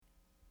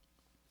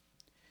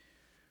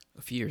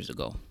A few years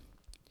ago,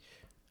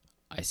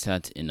 I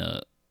sat in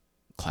a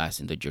class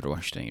in the George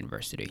Washington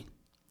University.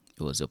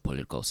 It was a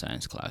political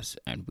science class,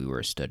 and we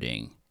were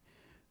studying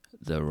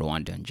the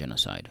Rwandan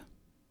genocide.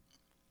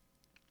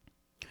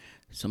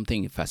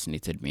 Something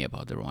fascinated me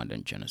about the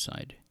Rwandan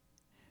genocide.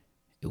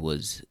 It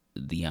was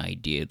the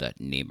idea that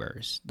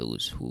neighbors,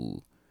 those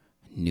who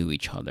knew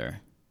each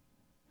other,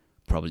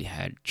 probably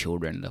had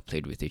children that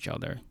played with each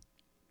other.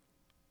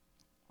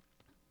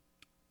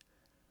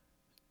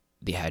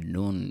 They had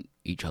known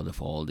each other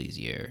for all these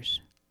years.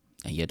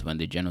 And yet, when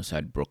the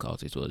genocide broke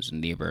out, it was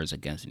neighbors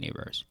against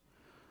neighbors.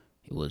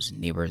 It was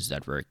neighbors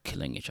that were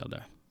killing each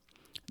other.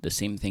 The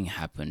same thing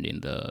happened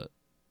in the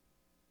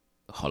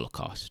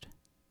Holocaust.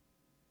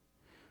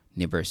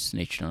 Neighbors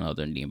snitched on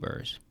other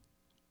neighbors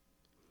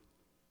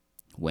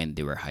when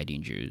they were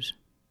hiding Jews.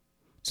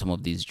 Some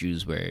of these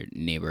Jews were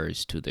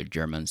neighbors to the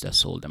Germans that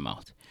sold them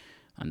out.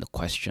 And the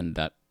question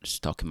that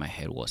stuck in my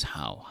head was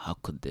how? How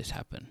could this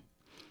happen?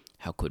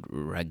 How could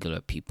regular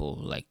people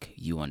like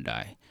you and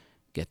I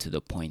get to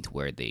the point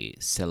where they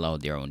sell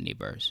out their own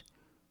neighbors,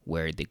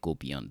 where they go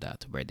beyond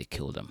that, where they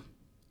kill them?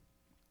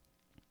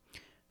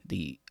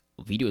 The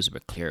videos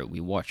were clear. We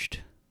watched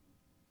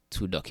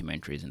two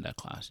documentaries in that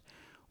class,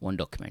 one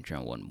documentary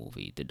and one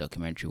movie. The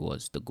documentary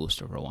was The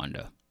Ghost of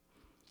Rwanda.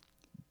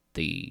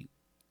 The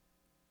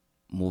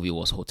movie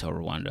was Hotel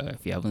Rwanda.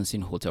 If you haven't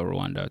seen Hotel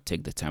Rwanda,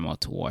 take the time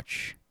out to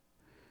watch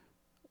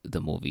the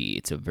movie.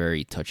 It's a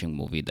very touching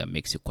movie that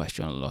makes you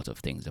question a lot of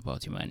things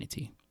about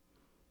humanity.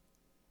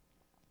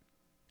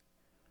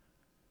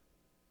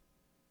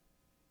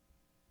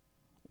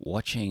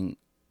 Watching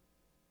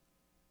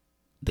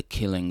the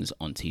killings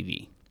on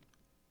TV,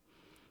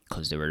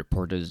 because there were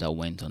reporters that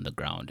went on the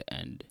ground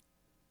and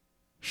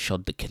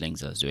shot the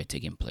killings as they were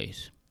taking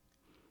place.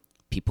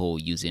 People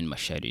using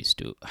machetes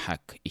to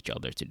hack each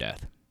other to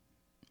death.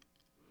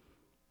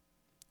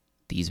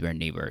 These were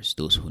neighbors,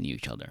 those who knew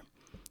each other.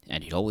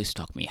 And it always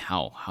struck me,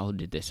 how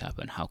did this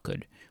happen? How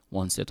could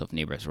one set of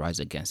neighbors rise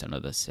against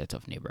another set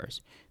of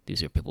neighbors?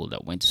 These are people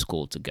that went to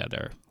school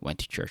together, went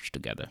to church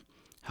together.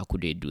 How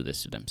could they do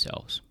this to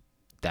themselves?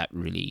 That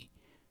really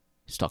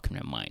stuck in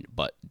my mind.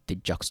 But the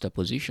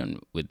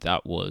juxtaposition with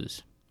that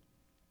was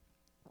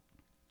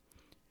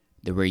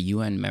there were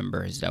UN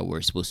members that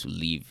were supposed to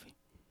leave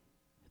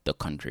the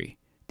country.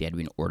 They had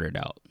been ordered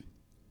out.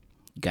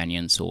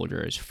 Ghanaian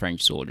soldiers,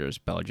 French soldiers,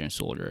 Belgian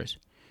soldiers.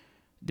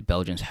 The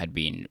Belgians had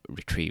been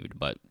retrieved,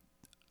 but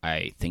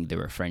I think there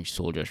were French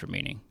soldiers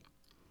remaining.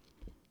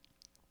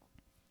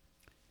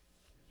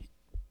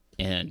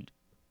 And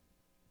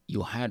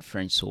you had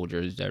French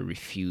soldiers that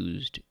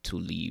refused to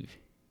leave.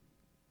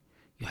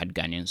 You had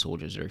Ghanaian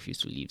soldiers that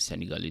refused to leave,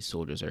 Senegalese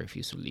soldiers that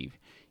refused to leave,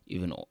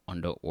 even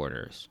under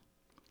orders.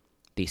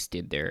 They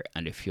stayed there,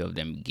 and a few of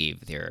them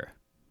gave their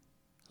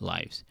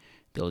lives.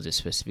 There was a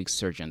specific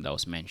sergeant that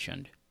was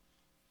mentioned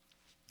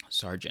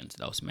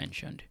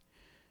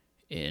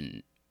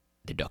in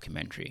the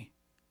documentary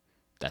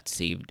that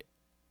saved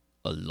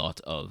a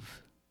lot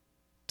of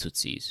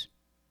Tutsis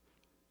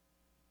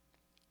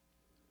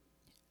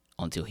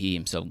until he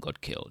himself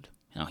got killed.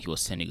 Now, he was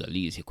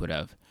Senegalese. He could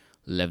have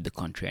left the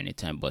country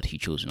anytime, but he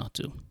chose not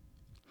to.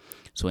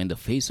 So in the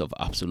face of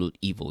absolute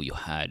evil, you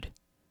had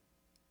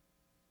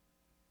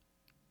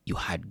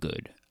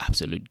good,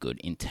 absolute good,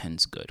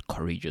 intense good,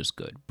 courageous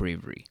good,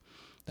 bravery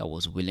that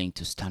was willing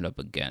to stand up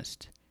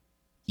against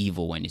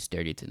evil when it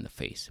stared it in the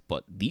face.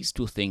 But these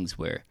two things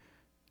were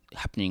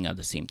happening at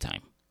the same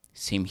time.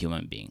 Same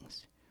human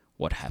beings.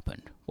 What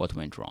happened? What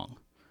went wrong?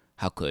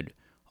 How could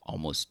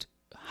almost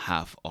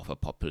half of a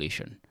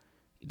population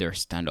either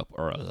stand up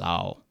or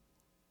allow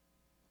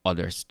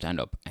others stand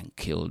up and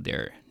kill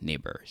their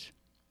neighbors,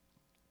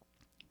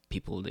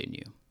 people they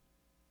knew?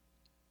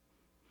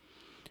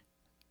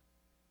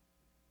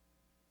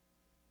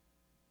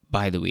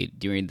 By the way,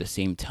 during the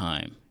same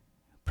time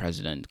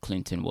President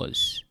Clinton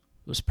was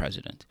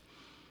president,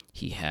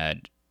 he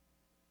had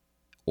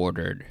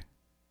ordered,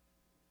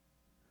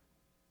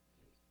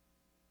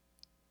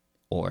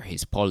 or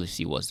his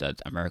policy was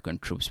that American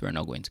troops were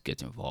not going to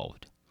get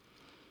involved.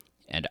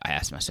 And I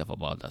asked myself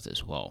about that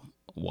as well.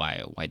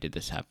 Why did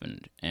this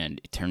happen?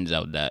 And it turns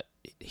out that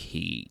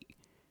he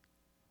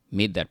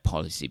made that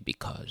policy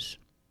because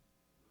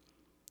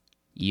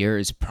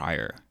years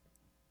prior,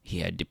 he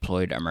had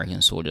deployed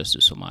American soldiers to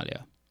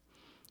Somalia.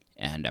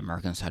 And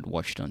Americans had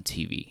watched on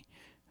TV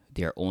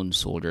their own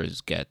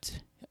soldiers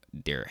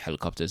their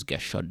helicopters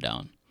get shot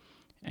down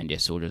and their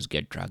soldiers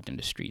get dragged in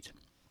the street.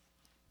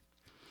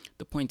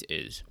 The point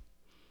is,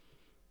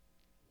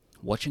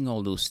 watching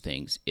all those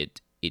things,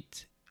 it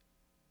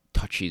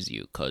touches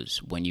you,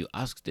 because when you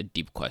ask the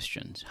deep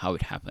questions, how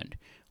it happened,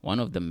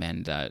 one of the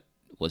men that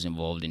was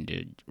involved in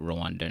the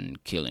Rwandan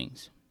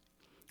killings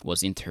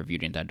was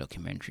interviewed in that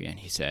documentary, and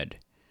he said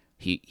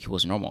he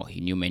was normal.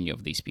 He knew many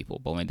of these people,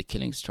 but when the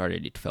killing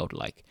started, it felt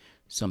like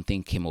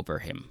something came over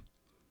him.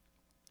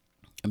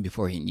 And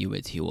before he knew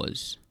it, he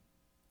was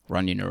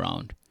running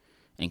around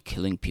and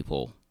killing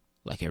people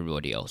like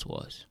everybody else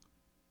was.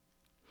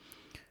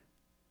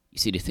 You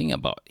see, the thing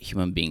about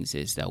human beings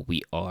is that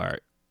we are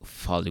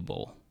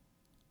fallible.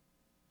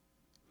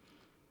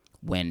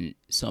 When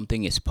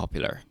something is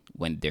popular,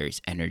 when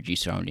there's energy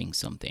surrounding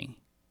something,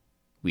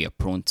 we are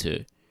prone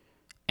to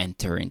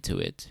enter into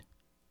it,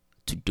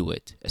 to do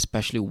it,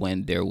 especially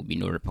when there will be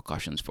no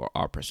repercussions for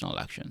our personal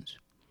actions.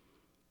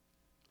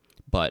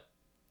 But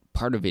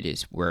part of it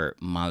is we're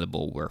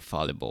malleable, we're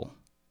fallible.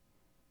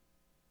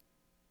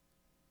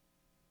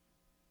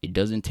 It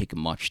doesn't take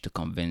much to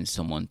convince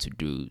someone to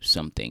do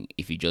something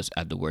if you just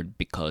add the word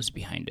because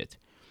behind it.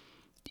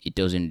 It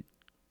doesn't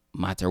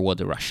matter what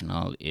the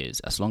rationale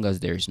is, as long as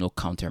there is no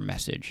counter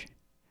message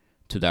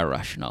to that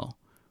rationale,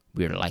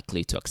 we're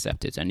likely to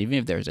accept it. And even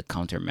if there's a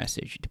counter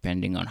message,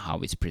 depending on how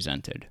it's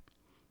presented,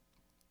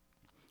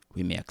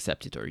 we may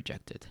accept it or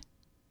reject it.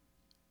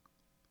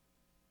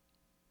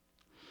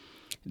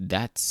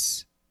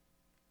 That's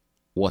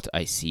what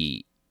I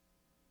see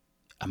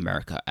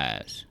America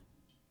as.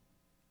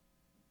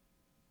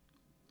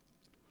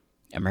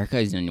 America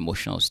is in an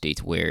emotional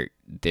state where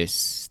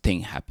this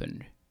thing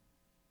happened.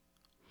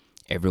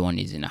 Everyone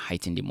is in a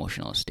heightened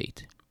emotional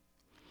state.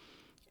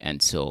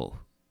 And so,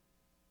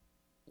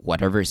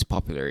 whatever is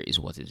popular is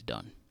what is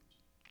done.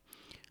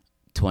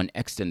 To an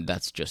extent,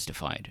 that's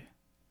justified.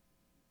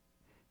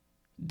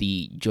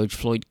 The George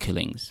Floyd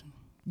killing,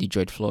 the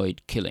George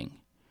Floyd killing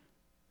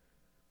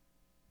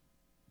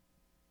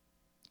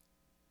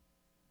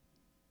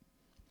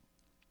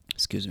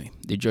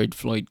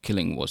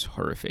was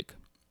horrific.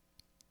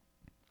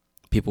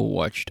 People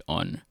watched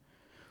on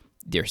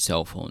their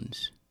cell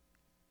phones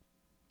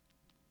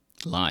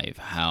live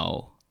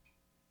how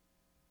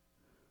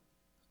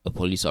a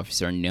police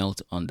officer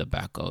knelt on the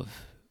back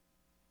of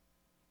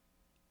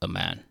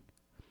another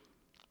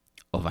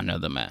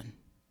man.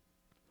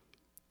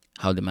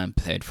 How the man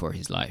pled for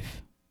his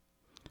life,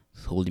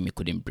 told him he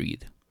couldn't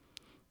breathe.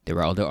 There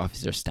were other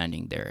officers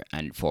standing there,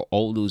 and for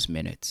all those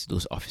minutes,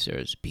 those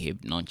officers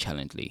behaved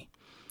nonchalantly,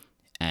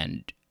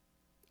 and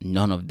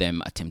none of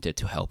them attempted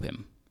to help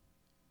him.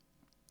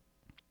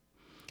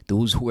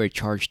 Those who were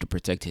charged to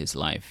protect his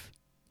life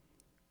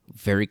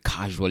very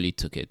casually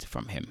took it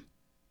from him.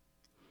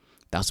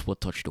 That's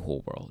what touched the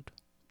whole world.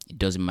 It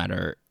doesn't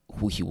matter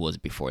who he was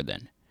before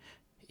then.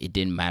 It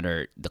didn't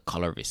matter the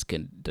color of his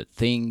skin. The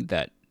thing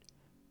that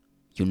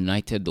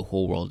united the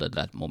whole world at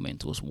that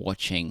moment was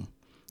watching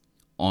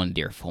on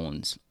their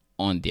phones,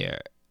 on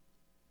their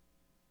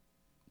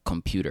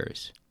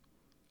computers,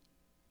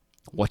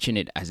 watching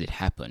it as it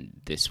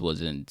happened. This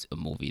wasn't a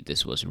movie,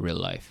 this was real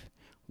life.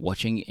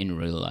 Watching in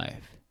real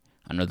life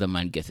another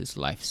man get his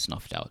life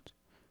snuffed out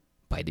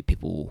by the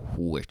people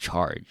who were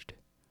charged,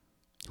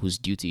 whose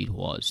duty it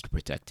was to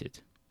protect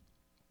it.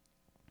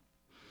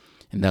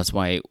 And that's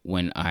why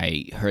when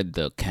I heard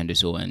the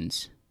Candace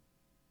Owens,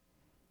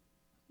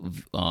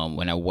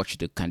 when I watched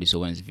the Candace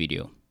Owens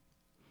video,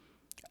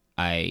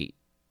 I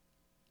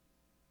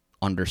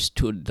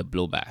understood the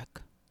blowback.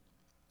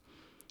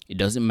 It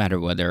doesn't matter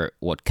whether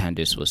what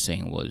Candace was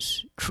saying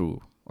was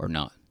true or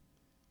not.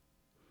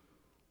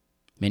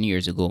 Many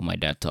years ago, my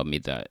dad taught me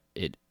that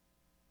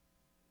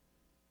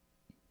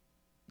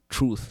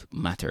truth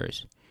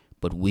matters,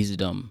 but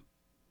wisdom,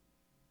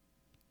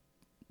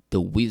 the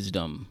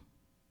wisdom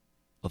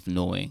of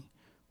knowing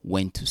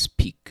when to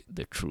speak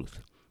the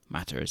truth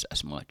matters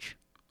as much.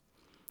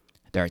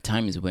 There are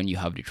times when you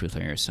have the truth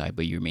on your side,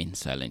 but you remain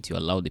silent. You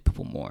allow the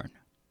people mourn,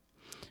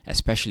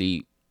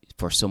 especially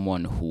for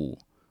someone who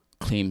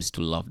claims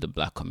to love the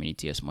black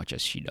community as much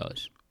as she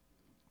does.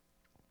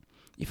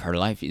 If her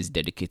life is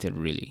dedicated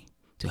really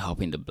to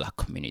helping the black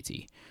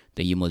community,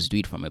 then you must do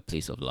it from a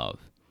place of love.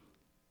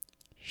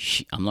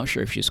 I'm not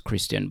sure if she's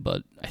Christian,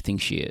 but I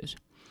think she is.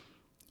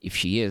 If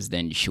she is,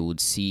 then she would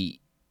see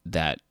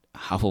that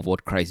half of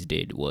what Christ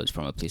did was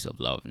from a place of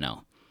love.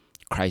 Now,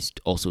 Christ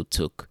also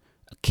took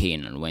a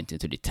cane and went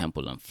into the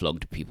temple and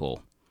flogged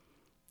people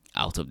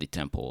out of the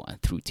temple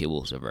and threw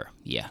tables over.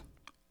 Yeah.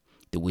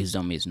 The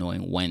wisdom is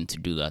knowing when to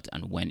do that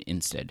and when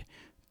instead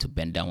to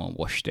bend down and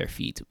wash their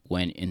feet,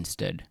 when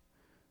instead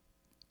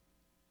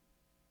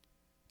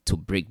to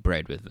break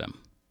bread with them.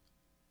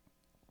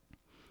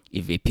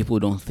 If people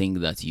don't think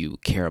that you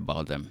care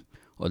about them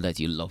or that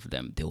you love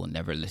them, they will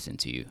never listen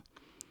to you.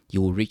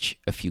 You will reach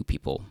a few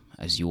people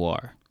as you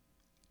are,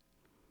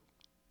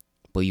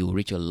 but you will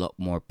reach a lot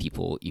more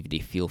people if they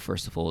feel,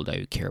 first of all, that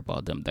you care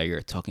about them, that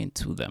you're talking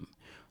to them,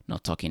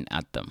 not talking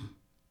at them.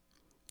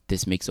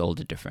 This makes all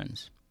the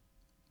difference.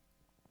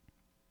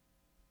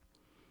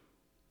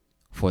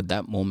 For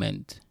that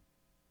moment,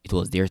 it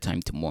was their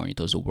time to mourn. It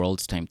was the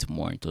world's time to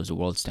mourn. It was the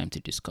world's time to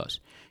discuss.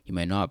 You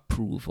might not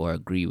approve or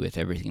agree with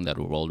everything that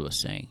the world was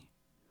saying,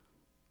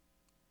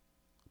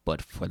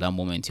 but for that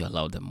moment, you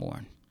allowed them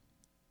mourn.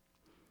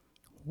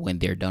 When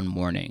they're done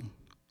mourning,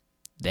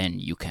 then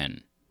you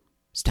can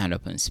stand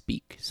up and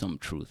speak some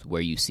truth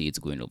where you see it's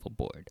going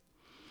overboard.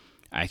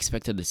 I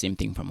expected the same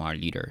thing from our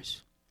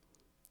leaders.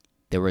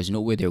 There was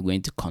no way they were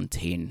going to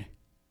contain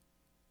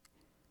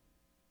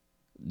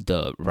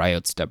the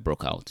riots that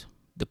broke out,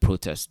 the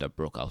protests that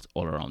broke out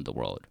all around the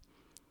world,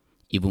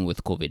 even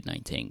with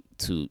COVID-19,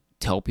 to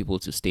tell people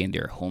to stay in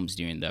their homes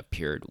during that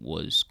period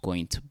was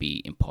going to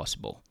be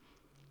impossible.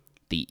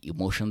 The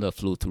emotion that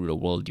flew through the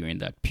world during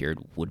that period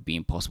would be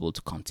impossible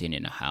to contain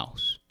in a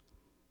house,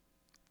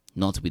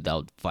 not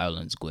without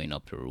violence going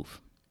up the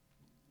roof,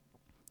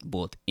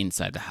 both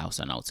inside the house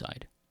and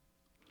outside.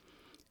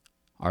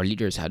 Our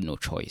leaders had no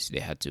choice. They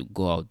had to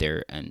go out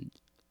there and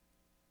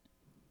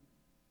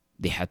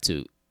they had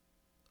to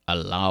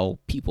allow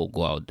people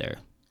go out there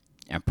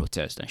and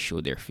protest and show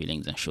their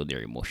feelings and show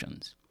their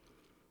emotions.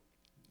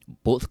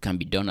 Both can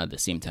be done at the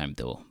same time,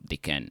 though. They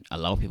can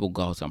allow people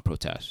go out and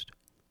protest,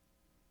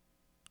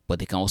 but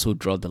they can also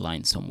draw the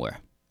line somewhere.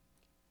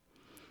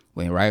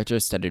 When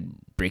rioters started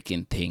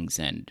breaking things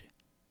and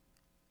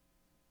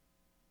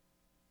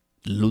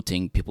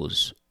looting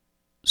people's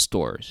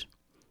stores,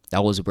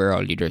 that was where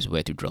our leaders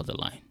were to draw the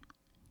line.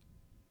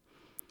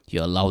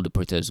 You allow the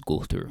protests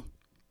go through,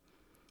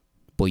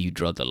 but you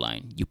draw the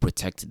line. You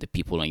protect the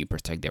people and you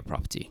protect their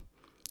property.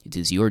 It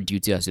is your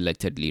duty as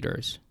elected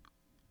leaders.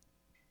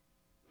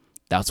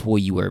 That's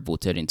what you were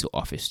voted into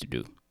office to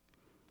do.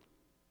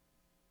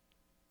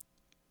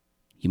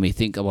 You may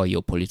think about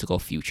your political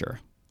future,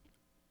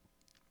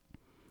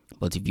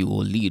 but if you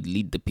will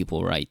lead the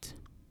people right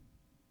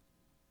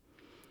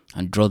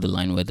and draw the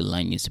line where the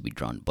line needs to be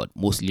drawn. But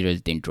most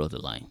leaders didn't draw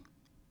the line,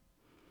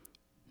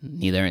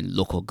 neither in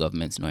local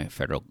governments nor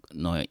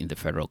in the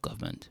federal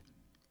government.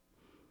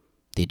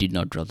 They did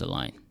not draw the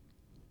line.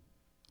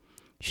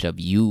 You should have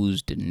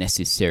used the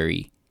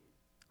necessary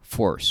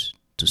force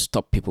to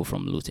stop people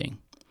from looting.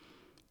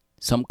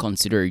 Some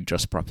consider it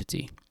just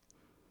property.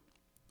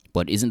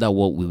 But isn't that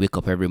what we wake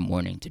up every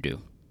morning to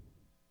do?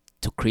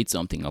 To create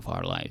something of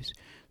our lives.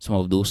 Some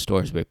of those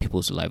stores were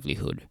people's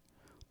livelihood,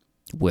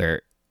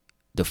 were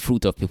the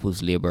fruit of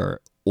people's labor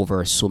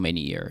over so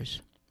many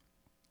years.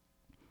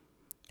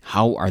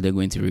 How are they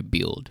going to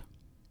rebuild?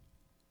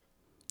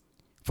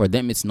 For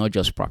them, it's not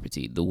just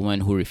property. The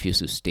woman who refused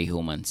to stay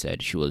home and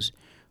said she was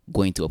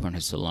going to open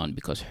her salon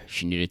because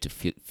she needed to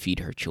feed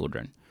her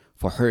children.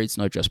 For her, it's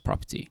not just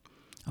property.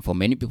 And for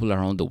many people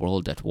around the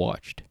world that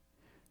watched,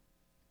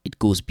 it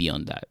goes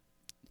beyond that.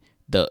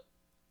 The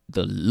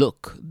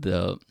look,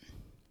 the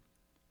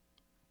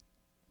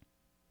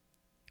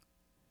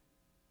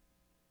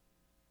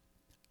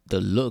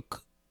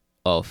look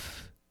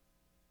of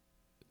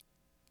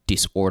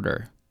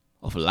disorder,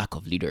 of lack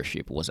of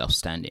leadership was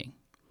outstanding.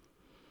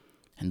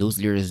 And those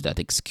leaders that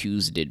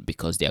excused it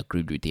because they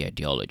agreed with the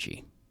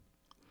ideology,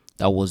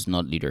 that was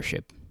not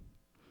leadership.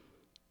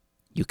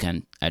 You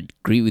can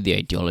agree with the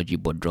ideology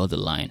but draw the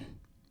line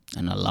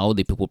and allow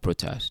the people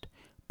protest,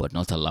 but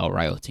not allow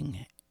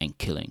rioting and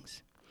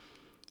killings.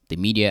 The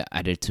media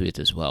added to it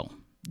as well.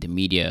 The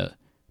media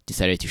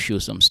decided to show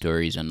some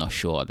stories and not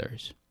show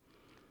others.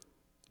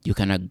 You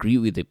can agree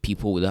with the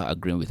people without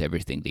agreeing with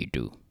everything they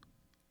do.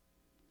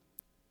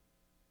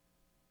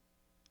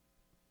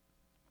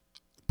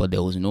 But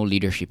there was no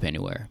leadership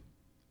anywhere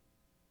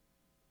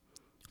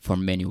for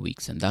many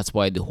weeks, and that's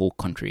why the whole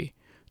country,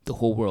 the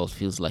whole world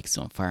feels like it's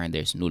on fire and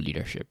there's no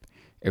leadership.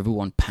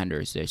 Everyone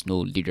panders. There's no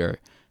leader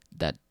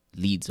that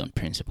leads on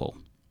principle.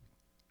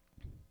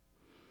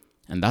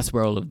 And that's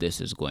where all of this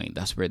is going.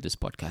 That's where this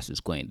podcast is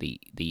going.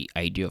 The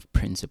idea of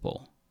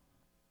principle.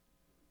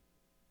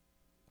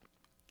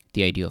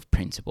 The idea of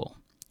principle.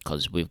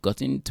 Because we've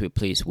gotten to a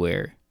place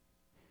where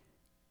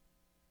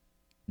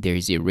there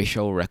is a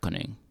racial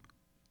reckoning.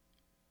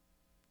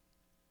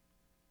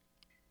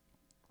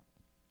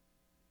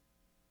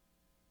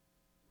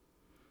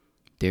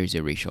 There is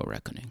a racial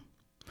reckoning.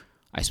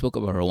 I spoke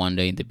about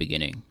Rwanda in the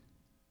beginning.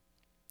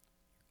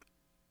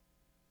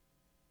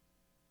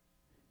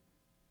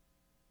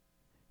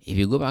 If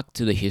you go back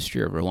to the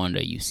history of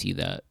Rwanda, you see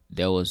that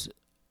there was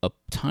a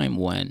time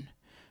when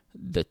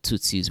the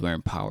Tutsis were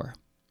in power.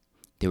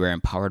 They were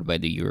empowered by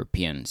the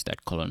Europeans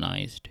that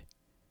colonized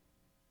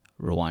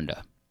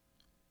Rwanda.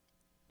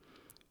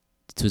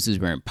 The Tutsis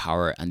were in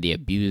power and they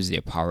abused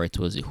their power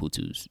towards the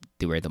Hutus.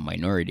 They were the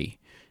minority.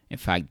 In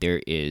fact,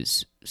 there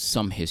is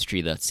some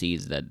history that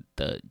says that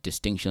the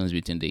distinctions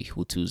between the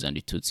Hutus and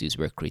the Tutsis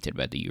were created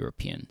by the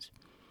Europeans.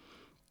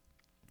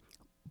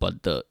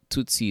 But the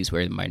Tutsis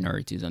were the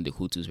minorities and the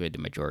Hutus were the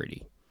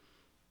majority.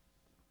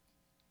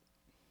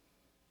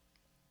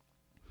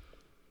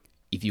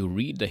 If you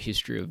read the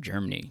history of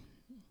Germany,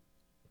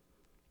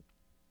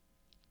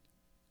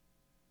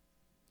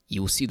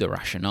 you will see the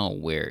rationale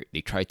where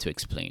they tried to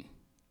explain,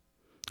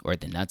 or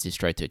the Nazis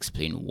tried to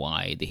explain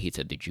why they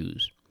hated the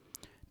Jews.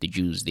 The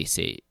Jews, they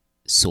say,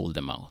 sold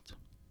them out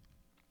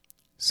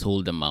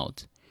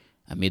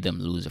and made them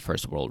lose the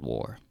First World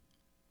War.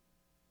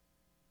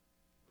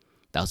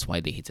 That's why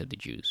they hated the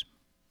Jews.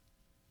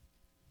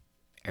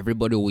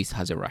 Everybody always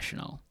has a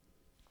rationale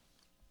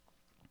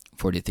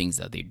for the things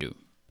that they do.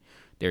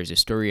 There's a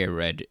story I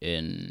read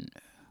in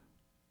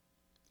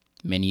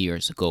many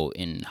years ago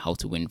in How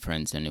to Win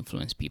Friends and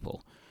Influence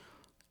People.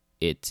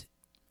 It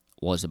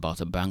was about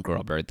a bank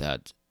robber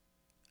that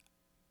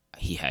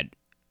he had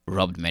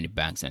robbed many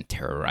banks and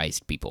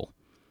terrorized people,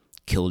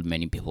 killed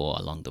many people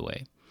along the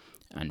way.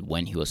 And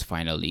when he was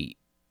finally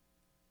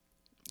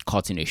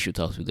caught in a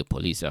shootout with the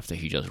police after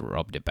he just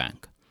robbed a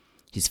bank.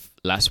 His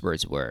last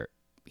words were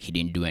he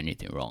didn't do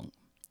anything wrong.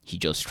 He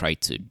just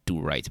tried to do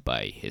right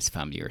by his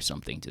family or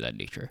something to that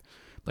nature.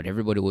 But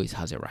everybody always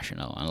has a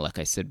rationale. And like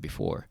I said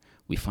before,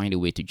 we find a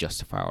way to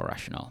justify our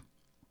rationale.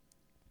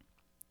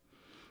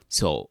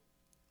 So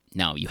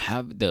now you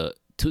have the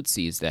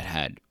Tutsis that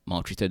had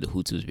maltreated the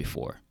Hutus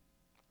before.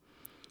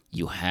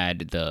 You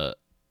had the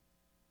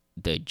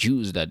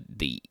Jews that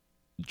the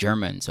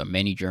Germans or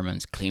many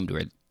Germans claimed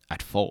were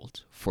at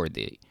fault for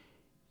the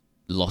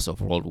loss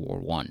of World War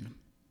One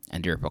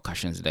and the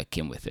repercussions that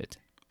came with it.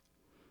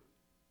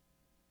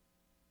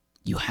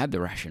 You had the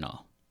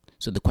rationale.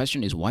 So the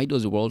question is, why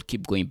does the world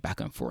keep going back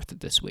and forth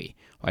this way?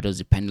 Why does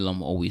the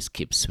pendulum always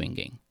keep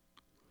swinging?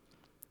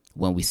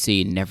 When we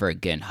say never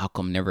again, how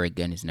come never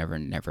again is never,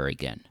 never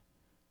again?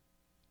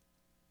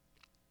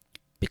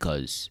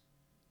 Because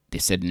they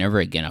said never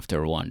again after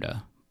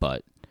Rwanda,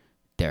 but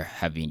there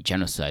have been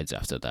genocides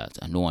after that,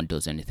 and no one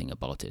does anything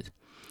about it.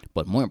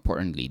 But more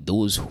importantly,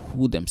 those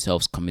who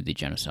themselves commit the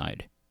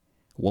genocide,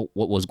 what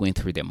was going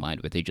through their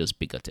mind? Were they just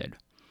bigoted?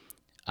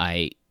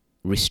 I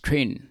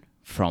restrain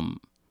from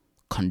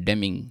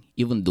condemning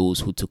even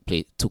those who took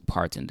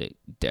part in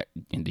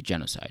the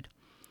genocide.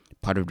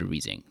 Part of the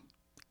reason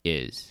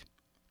is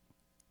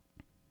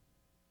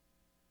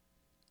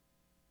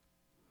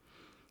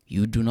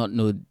you do not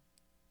know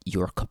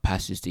your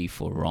capacity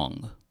for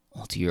wrong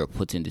until you're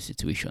put in the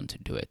situation to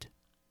do it.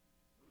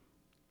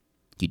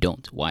 You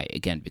don't. Why?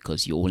 Again,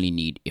 because you only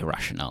need a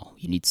rationale.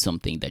 You need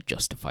something that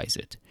justifies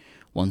it.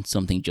 Once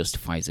something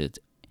justifies it,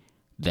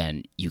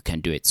 then you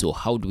can do it. So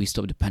how do we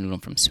stop the pendulum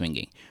from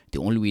swinging? The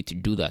only way to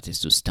do that is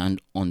to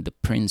stand on the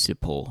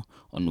principle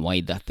on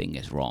why that thing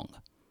is wrong.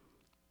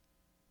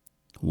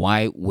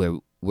 Why were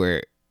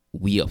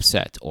we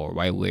upset, or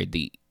why were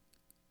the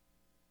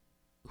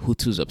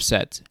Hutus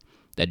upset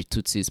that the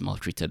Tutsis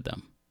maltreated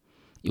them?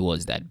 It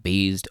was that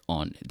based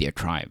on their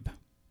tribe,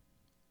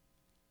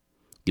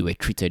 they were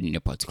treated in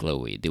a particular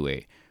way. They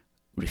were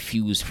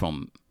refused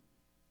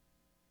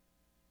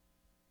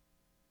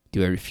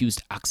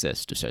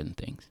access to certain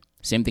things.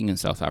 Same thing in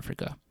South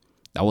Africa.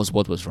 That was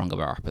what was wrong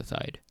about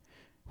apartheid,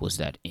 was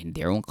that in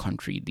their own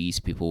country, these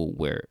people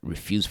were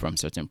refused from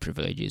certain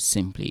privileges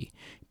simply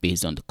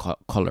based on the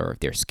color of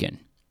their skin.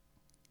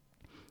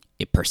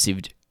 A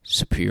perceived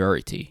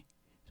superiority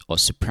or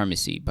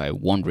supremacy by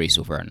one race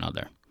over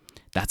another.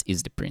 That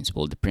is the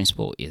principle. The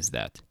principle is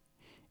that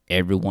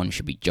everyone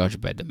should be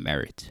judged by the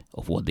merit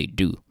of what they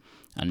do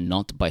and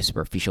not by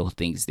superficial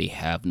things they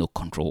have no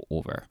control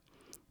over,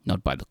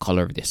 not by the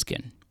color of their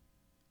skin.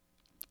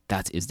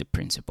 That is the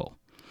principle.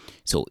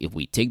 So if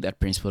we take that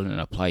principle and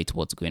apply it to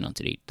what's going on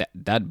today,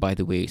 that by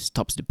the way,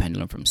 stops the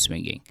pendulum from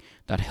swinging.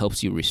 That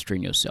helps you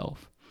restrain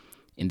yourself.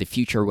 In the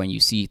future, when you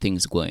see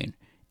things going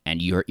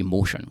and your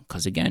emotion,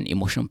 because again,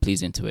 emotion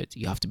plays into it,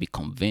 you have to be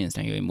convinced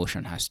and your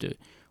emotion has to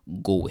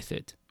go with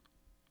it.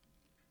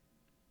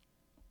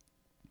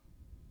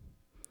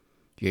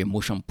 Your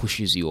emotion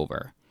pushes you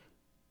over.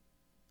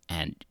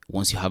 And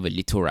once you have a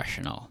little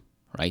rationale,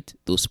 right?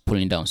 Those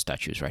pulling down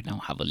statues right now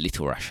have a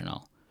little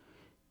rationale.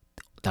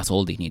 That's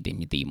all they need. They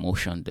need the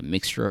emotion, the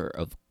mixture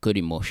of good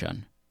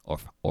emotion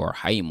or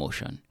high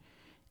emotion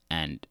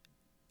and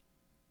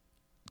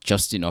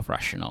just enough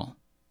rationale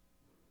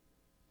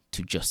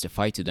to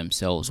justify to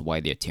themselves why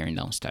they're tearing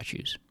down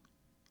statues.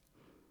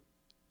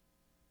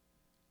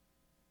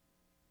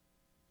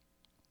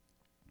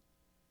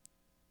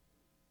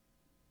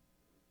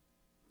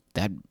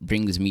 That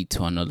brings me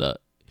to another,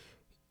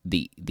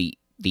 the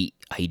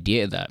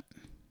idea that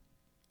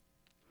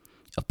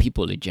a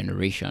people, a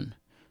generation,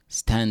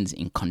 stands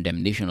in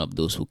condemnation of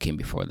those who came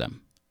before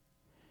them.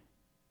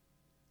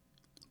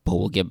 But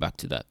we'll get back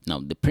to that. Now,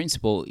 the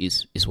principle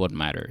is what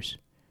matters.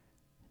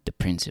 The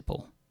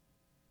principle.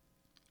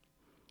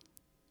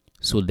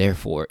 So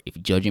therefore,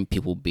 if judging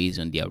people based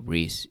on their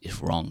race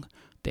is wrong,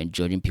 then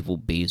judging people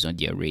based on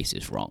their race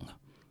is wrong.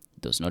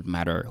 It does not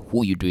matter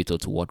who you do it or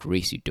to what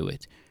race you do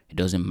it. It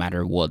doesn't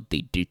matter what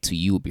they did to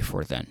you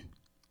before then.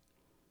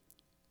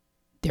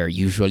 There are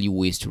usually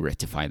ways to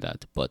rectify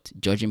that, but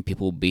judging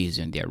people based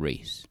on their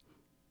race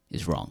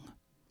is wrong.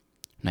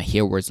 Now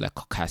hear words like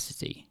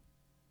caucasity,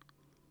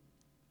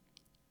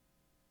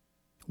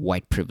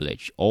 white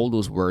privilege. All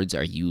those words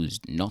are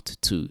used not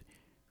to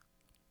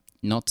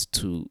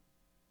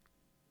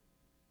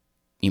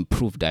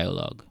improve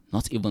dialogue,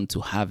 not even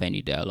to have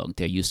any dialogue.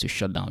 They're used to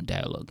shut down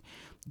dialogue.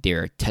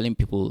 They're telling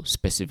people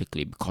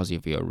specifically, because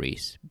of your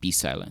race, be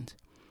silent.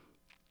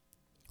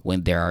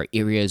 When there are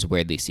areas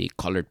where they say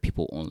colored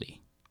people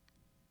only,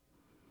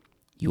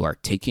 you are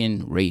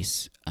taking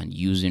race and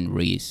using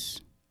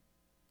race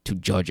to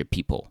judge a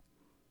people,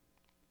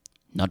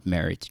 not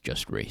merit,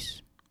 just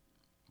race.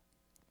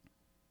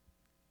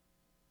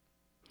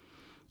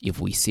 If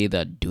we say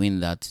that doing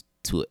that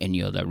to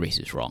any other race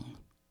is wrong,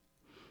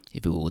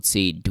 if we would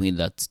say doing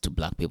that to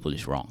black people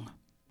is wrong,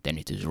 then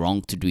it is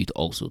wrong to do it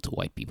also to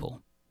white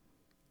people.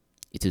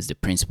 It is the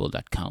principle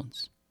that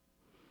counts.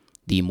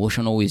 The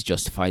emotion always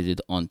justifies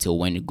it until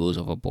when it goes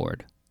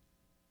overboard.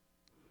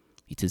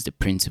 It is the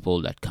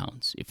principle that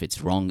counts. If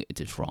it's wrong,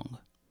 it is wrong.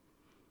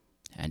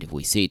 And if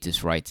we say it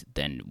is right,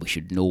 then we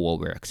should know what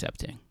we're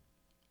accepting.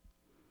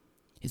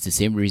 It's the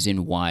same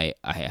reason why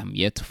I am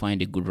yet to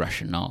find a good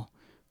rationale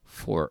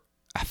for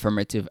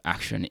affirmative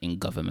action in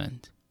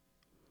government.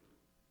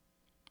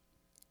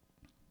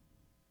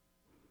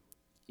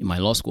 In my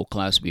law school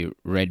class, we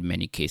read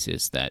many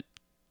cases that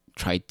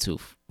tried to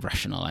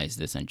rationalize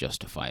this and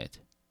justify it.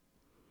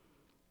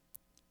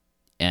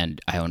 And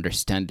I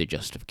understand the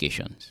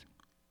justifications.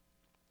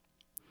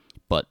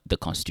 But the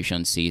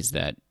Constitution says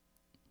that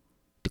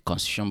the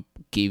Constitution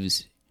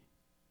gives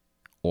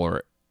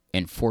or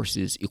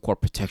enforces equal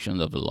protections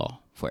of the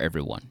law for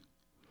everyone.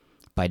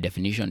 By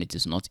definition, it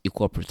is not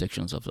equal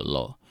protections of the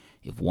law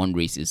if one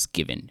race is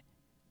given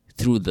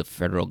through the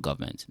federal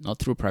government, not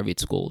through private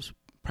schools.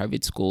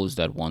 Private schools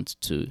that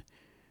want to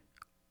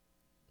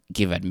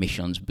give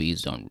admissions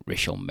based on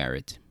racial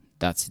merit,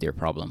 that's their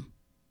problem.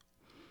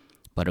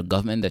 But a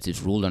government that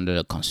is ruled under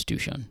the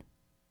Constitution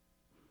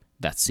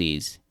that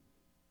says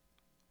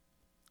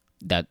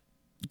that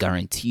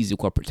guarantees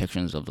equal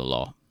protections of the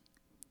law,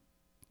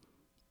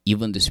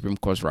 even the Supreme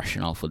Court's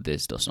rationale for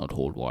this does not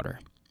hold water.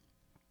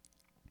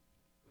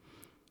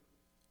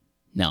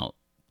 Now,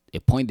 a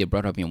point they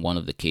brought up in one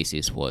of the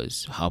cases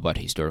was, how about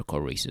historical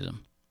racism?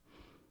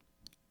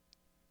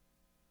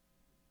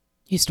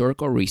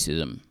 Historical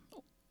racism,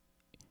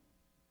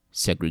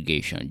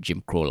 segregation,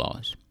 Jim Crow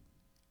laws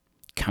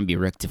can be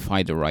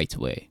rectified the right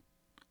way.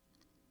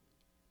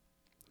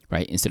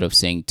 Right? Instead of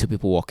saying two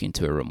people walk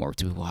into a room or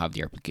two people have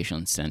their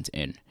application sent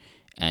in,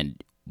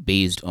 and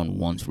based on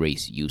one's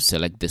race, you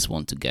select this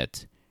one to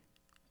get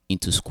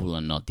into school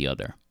and not the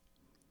other.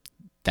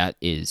 That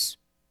is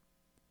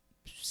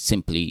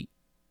simply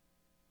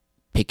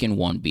picking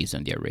one based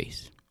on their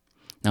race.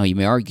 Now, you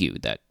may argue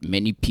that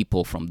many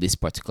people from this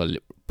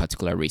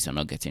particular race are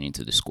not getting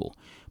into the school.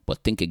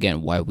 But think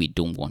again, why we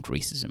don't want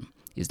racism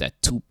is that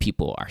two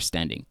people are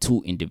standing,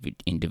 two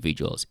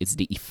individuals. It's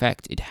the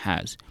effect it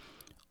has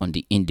on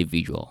the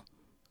individual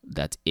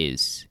that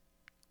is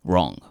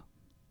wrong.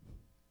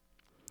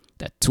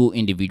 That two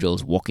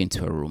individuals walk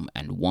into a room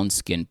and one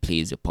skin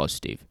plays a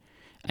positive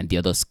and the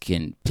other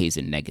skin plays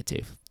a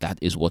negative. That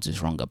is what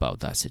is wrong about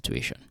that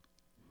situation.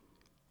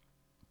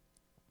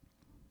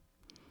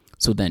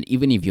 So then,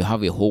 even if you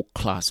have a whole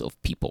class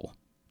of people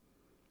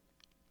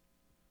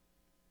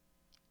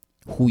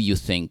who you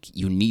think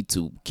you need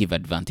to give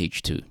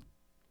advantage to,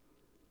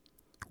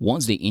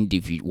 once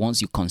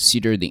you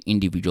consider the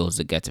individuals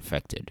that get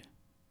affected,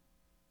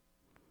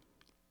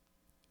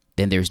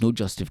 then there's no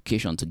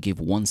justification to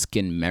give one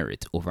skin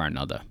merit over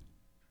another.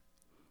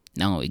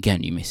 Now,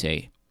 again, you may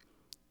say,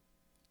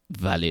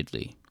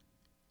 validly,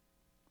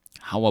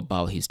 how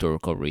about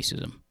historical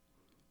racism?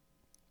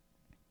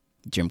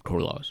 Jim Crow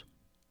laws.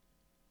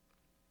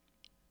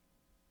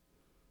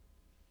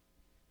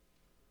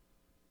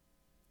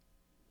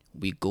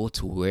 We go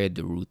to where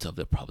the root of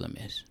the problem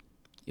is.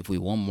 If we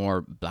want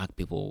more black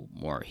people,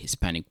 more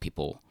Hispanic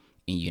people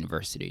in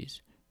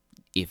universities,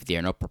 if they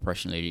are not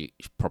proportionally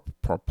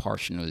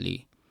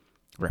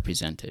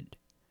represented,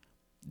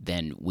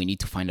 then we need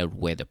to find out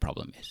where the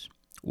problem is.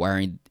 Why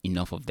aren't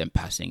enough of them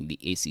passing the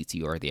ACT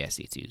or the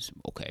SATs?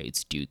 Okay,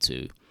 it's due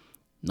to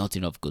not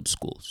enough good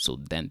schools. So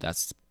then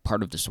that's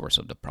part of the source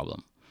of the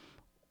problem,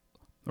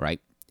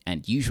 right?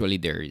 And usually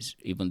there is,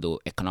 even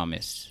though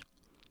economists,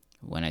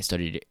 when I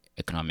studied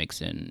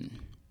economics in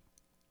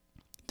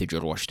the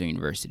George Washington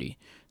University,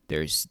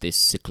 there's this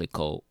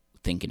cyclical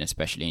thinking,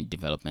 especially in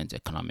development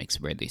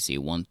economics, where they say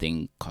one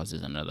thing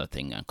causes another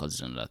thing and causes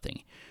another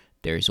thing.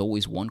 There's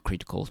always one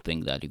critical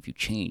thing that if you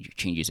change, it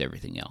changes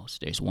everything else.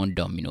 There's one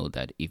domino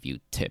that if you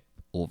tip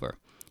over,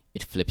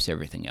 it flips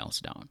everything else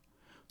down.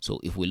 So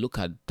if we look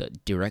at the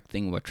direct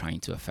thing we're trying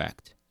to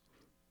affect,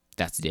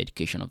 that's the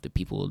education of the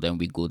people, then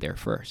we go there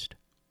first.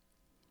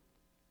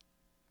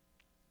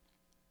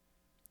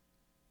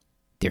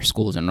 Their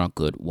schools are not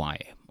good. Why?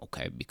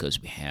 Okay,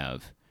 because we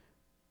have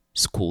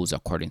schools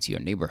according to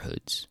your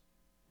neighborhoods,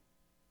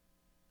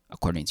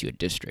 according to your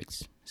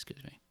districts.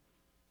 Excuse me.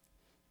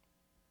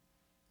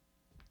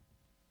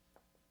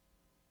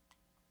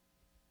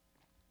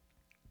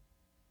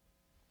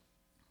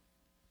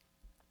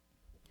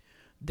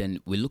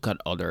 Then we look at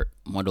other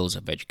models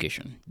of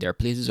education. There are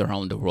places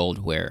around the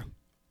world where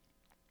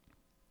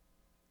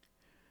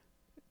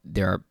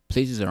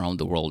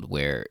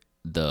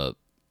the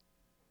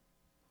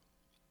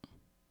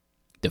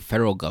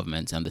federal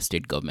governments and the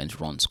state governments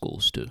run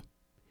schools too.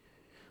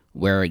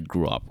 Where I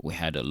grew up, we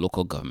had a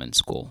local government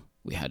school,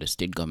 we had a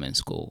state government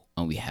school,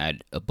 and we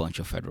had a bunch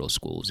of federal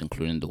schools,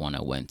 including the one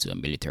I went to, a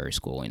military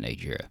school in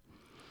Nigeria.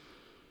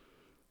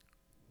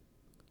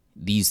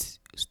 These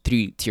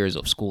three tiers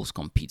of schools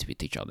compete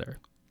with each other.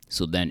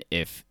 So then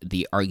if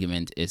the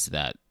argument is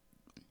that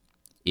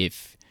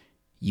if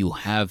you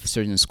have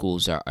certain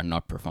schools that are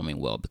not performing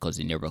well because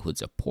the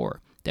neighborhoods are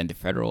poor, then the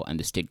federal and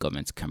the state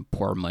governments can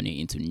pour money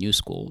into new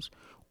schools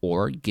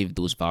or give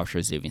those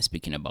vouchers they've been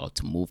speaking about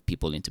to move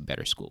people into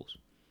better schools.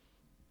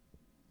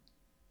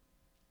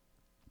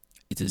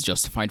 it is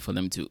justified for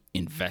them to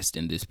invest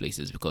in these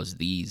places because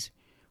these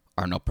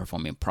are not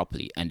performing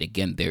properly. And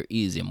again, there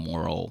is a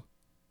moral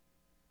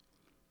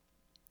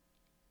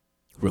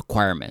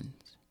requirement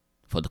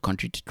for the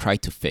country to try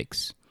to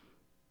fix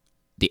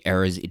the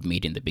errors it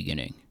made in the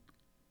beginning.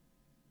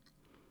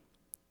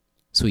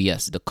 So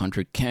yes, the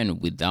country can,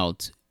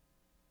 without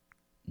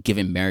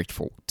giving merit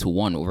to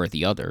one over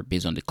the other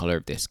based on the color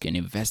of their skin,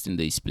 invest in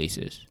these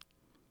places.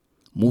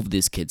 Move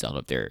these kids out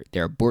of there.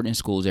 There are boarding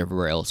schools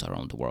everywhere else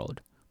around the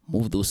world.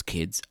 Move those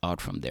kids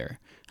out from there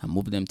and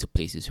move them to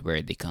places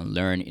where they can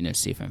learn in a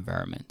safe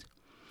environment.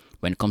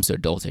 When it comes to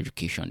adult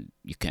education,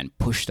 you can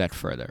push that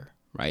further,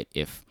 right?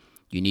 If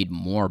you need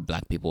more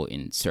black people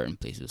in certain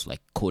places,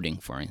 like coding,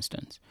 for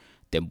instance,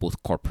 then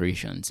both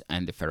corporations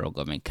and the federal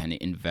government can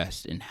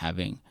invest in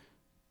having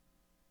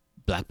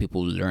black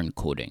people learn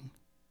coding.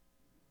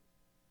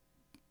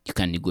 You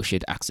can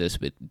negotiate access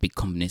with big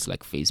companies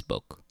like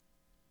Facebook,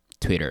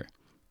 Twitter,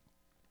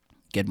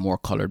 get more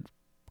colored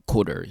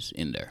coders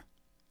in there.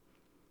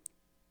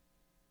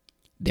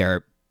 There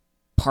are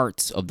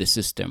parts of the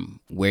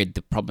system where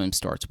the problem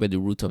starts, where the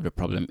root of the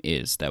problem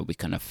is, that we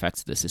can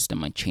affect the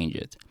system and change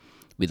it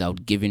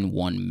without giving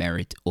one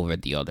merit over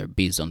the other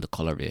based on the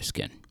color of their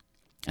skin.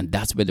 And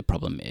that's where the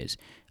problem is.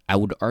 I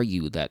would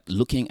argue that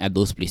looking at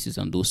those places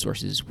and those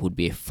sources would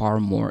be a far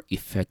more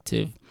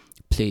effective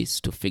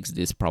place to fix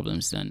these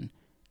problems than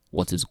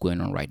what is going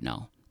on right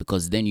now.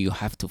 Because then you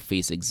have to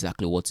face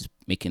exactly what is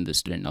making the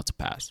student not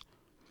pass.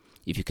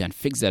 If you can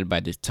fix that by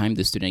the time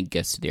the student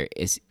gets to their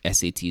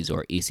SATs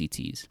or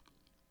ACTs,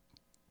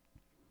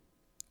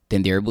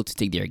 then they're able to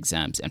take their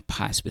exams and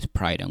pass with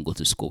pride and go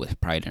to school with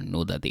pride and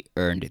know that they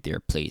earned their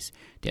place.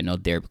 They're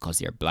not there because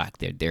they're black.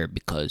 They're there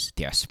because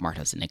they are smart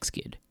as the next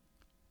kid.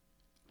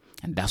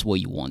 And that's what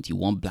you want. You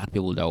want black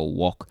people that will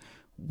walk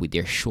with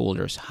their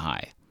shoulders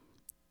high,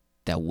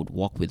 that would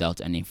walk without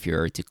an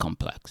inferiority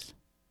complex.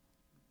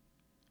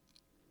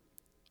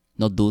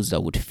 Not those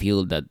that would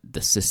feel that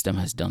the system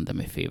has done them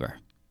a favor.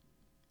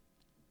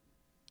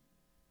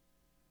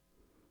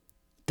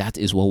 That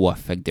is what will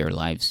affect their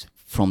lives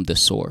from the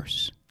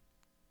source.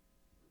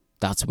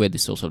 That's where the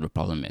source of the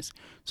problem is.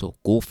 So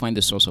go find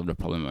the source of the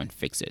problem and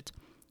fix it.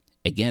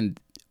 Again,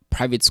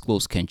 private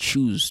schools can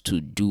choose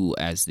to do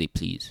as they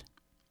please.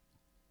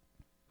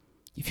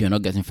 If you're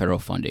not getting federal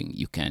funding,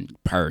 you can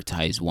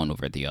prioritize one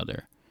over the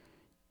other.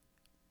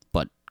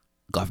 But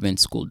government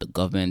school, the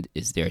government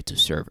is there to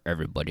serve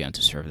everybody and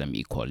to serve them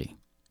equally.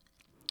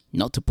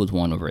 Not to put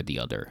one over the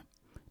other.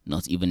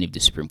 Not even if the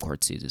Supreme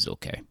Court says it's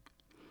okay.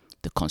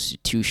 The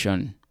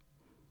Constitution,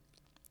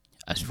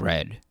 as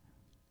read,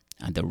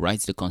 and the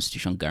rights the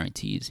Constitution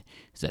guarantees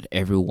is that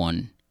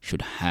everyone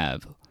should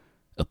have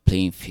a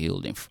playing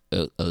field,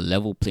 a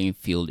level playing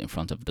field in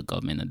front of the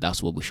government, and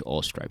that's what we should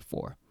all strive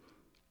for.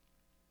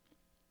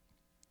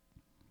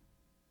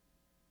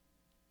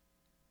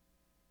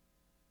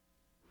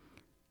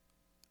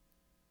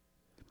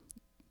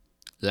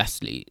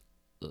 Lastly,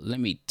 let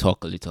me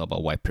talk a little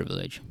about white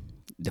privilege.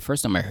 The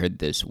first time I heard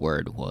this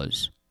word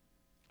was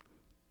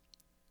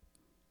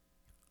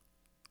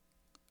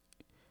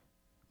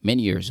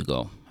many years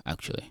ago,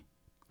 actually.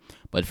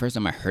 But the first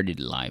time I heard it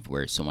live,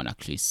 where someone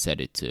actually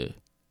said it to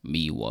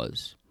me,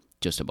 was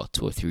just about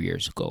 2 or 3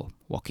 years ago,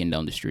 walking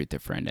down the street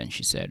with a friend, and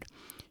she said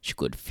she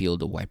could feel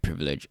the white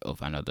privilege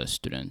of another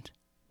student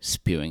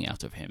spewing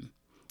out of him.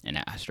 And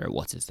I asked her,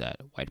 what is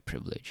that, white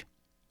privilege?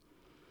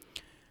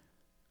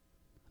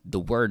 The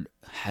word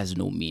has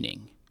no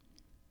meaning.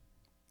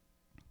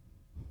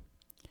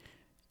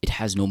 It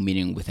has no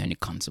meaning with any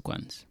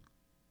consequence.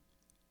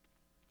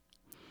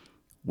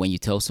 When you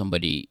tell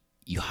somebody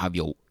you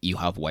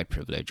have white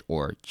privilege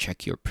or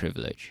check your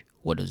privilege,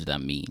 what does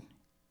that mean?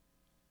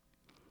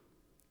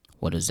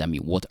 What does that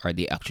mean? What are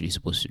they actually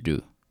supposed to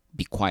do?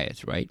 Be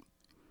quiet, right?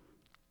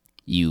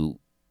 You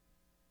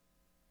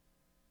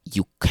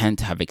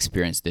can't have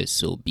experienced this,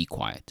 so be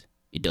quiet.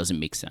 It doesn't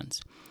make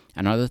sense.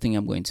 Another thing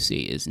I'm going to say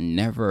is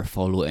never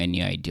follow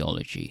any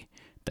ideology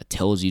that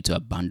tells you to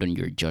abandon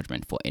your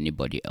judgment for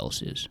anybody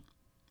else's.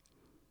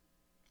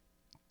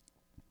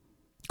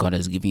 God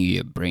has given you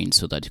a brain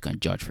so that you can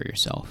judge for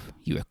yourself.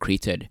 You were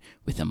created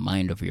with a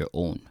mind of your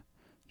own.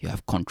 You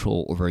have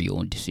control over your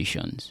own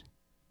decisions.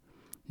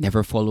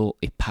 Never follow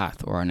a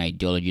path or an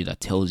ideology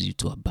that tells you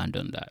to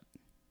abandon that.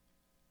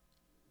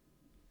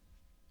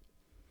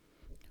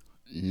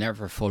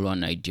 Never follow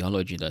an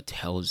ideology that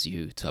tells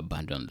you to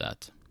abandon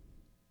that.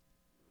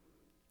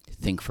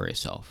 Think for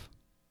yourself.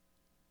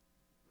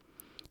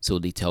 So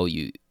they tell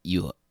you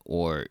you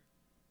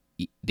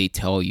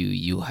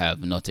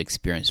have not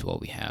experienced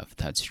what we have.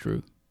 That's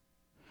true.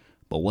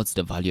 But what's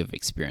the value of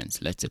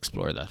experience? Let's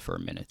explore that for a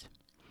minute.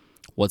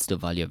 What's the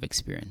value of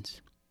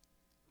experience?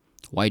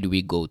 Why do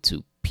we go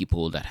to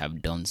people that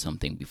have done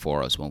something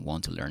before us when we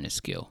want to learn a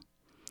skill?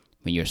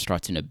 When you're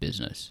starting a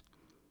business,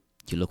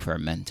 you look for a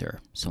mentor,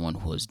 someone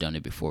who has done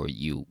it before.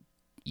 You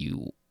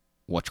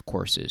watch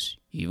courses,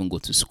 you even go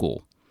to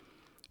school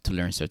to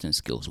learn certain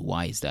skills.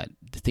 Why is that?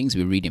 The things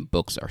we read in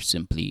books are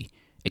simply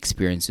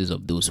experiences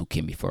of those who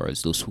came before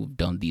us, those who've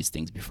done these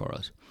things before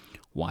us.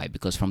 Why?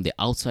 Because from the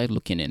outside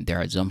looking in, there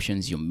are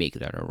assumptions you make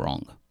that are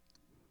wrong.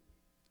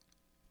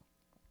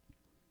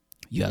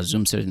 You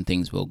assume certain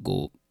things will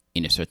go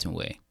in a certain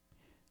way.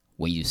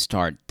 When you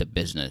start the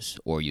business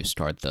or you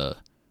start the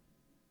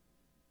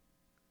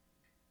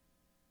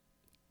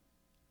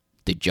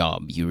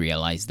job, you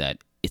realize that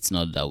it's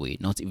not that way,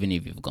 not even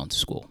if you've gone to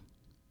school.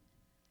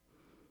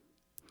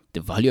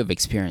 The value of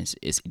experience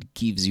is it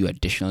gives you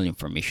additional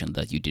information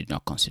that you did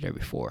not consider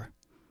before.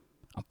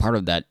 A part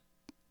of that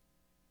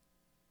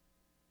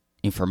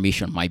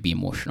information might be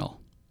emotional,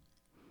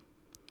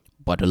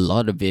 but a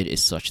lot of it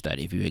is such that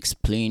if you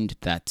explained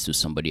that to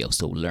somebody else,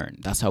 they'll learn.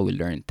 That's how we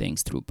learn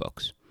things, through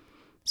books.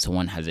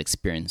 Someone has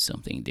experienced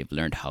something, they've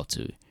learned how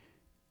to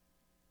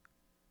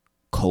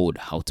code,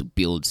 how to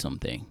build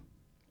something,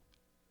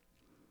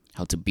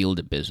 how to build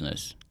a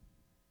business,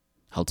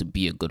 how to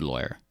be a good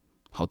lawyer,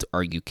 how to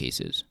argue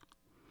cases.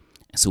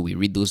 And so we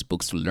read those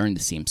books to learn the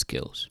same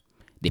skills.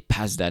 They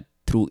pass that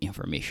through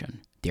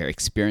information. Their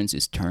experience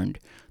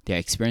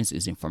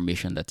is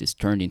information that is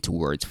turned into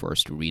words for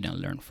us to read and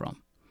learn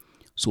from.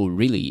 So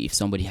really, if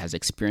somebody has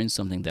experienced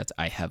something that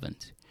I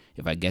haven't,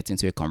 if I get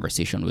into a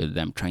conversation with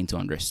them trying to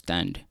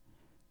understand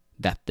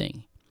that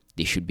thing,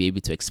 they should be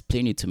able to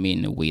explain it to me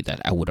in a way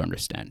that I would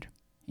understand,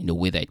 in a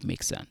way that it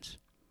makes sense.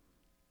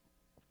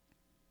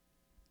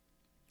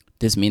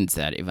 This means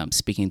that if I'm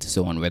speaking to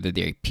someone, whether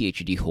they're a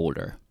PhD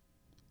holder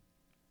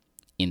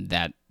in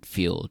that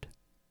field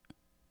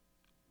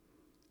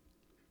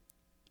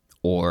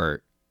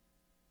or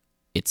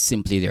it's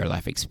simply their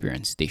life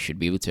experience, they should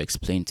be able to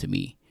explain to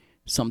me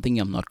something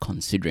I'm not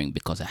considering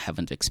because I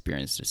haven't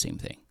experienced the same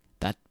thing.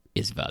 That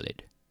is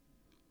valid.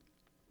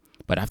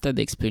 But after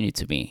they explain it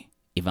to me,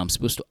 if I'm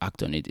supposed to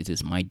act on it, it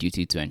is my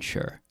duty to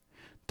ensure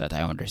that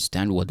I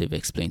understand what they've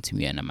explained to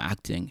me and I'm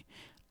acting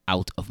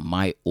out of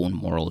my own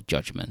moral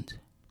judgment,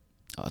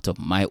 out of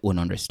my own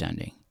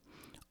understanding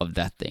of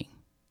that thing.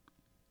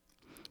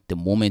 The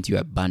moment you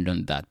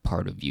abandon that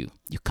part of you,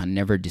 you can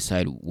never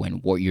decide when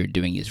what you're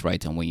doing is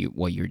right and when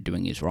what you're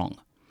doing is wrong,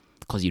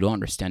 because you don't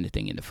understand the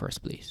thing in the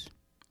first place.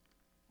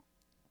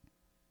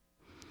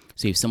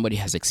 So if somebody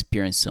has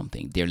experienced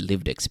something, their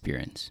lived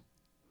experience,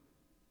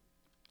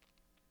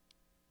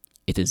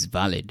 it is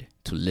valid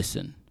to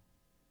listen.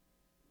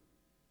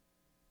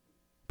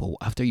 But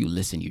after you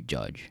listen, you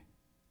judge.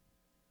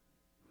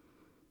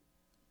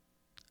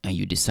 And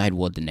you decide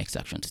what the next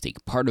action to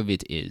take. Part of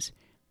it is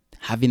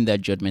having that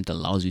judgment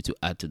allows you to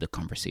add to the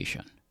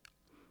conversation.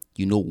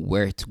 You know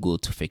where to go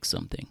to fix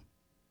something.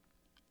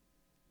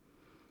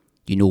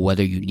 You know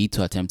whether you need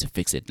to attempt to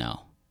fix it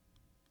now.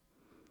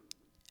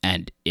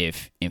 And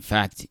if, in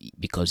fact,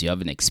 because you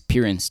haven't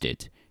experienced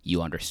it,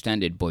 you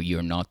understand it, but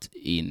you're not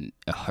in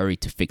a hurry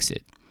to fix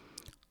it.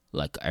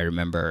 Like I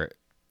remember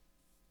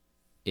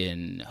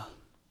in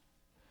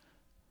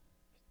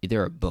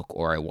either a book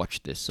or I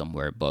watched this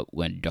somewhere, but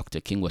when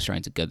Dr. King was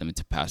trying to get them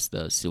to pass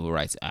the Civil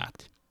Rights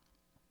Act,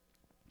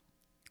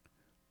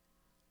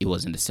 it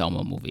was in the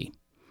Selma movie.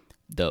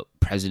 The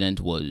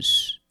president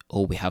was,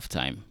 we have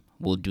time.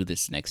 We'll do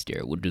this next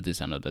year. We'll do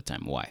this another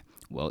time. Why?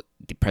 Well,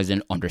 the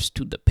president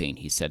understood the pain.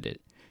 He said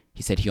it.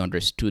 He said he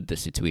understood the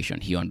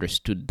situation. He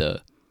understood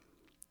the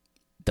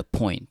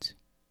point,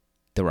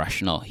 the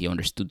rationale. He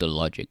understood the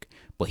logic,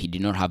 but he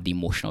did not have the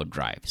emotional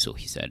drive. So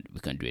he said, we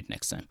can do it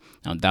next time.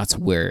 Now that's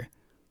where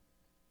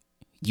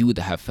you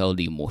that have felt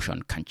the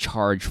emotion can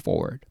charge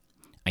forward,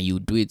 and you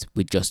do it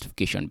with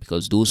justification,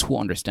 because those who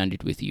understand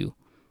it with you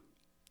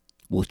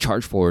will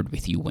charge forward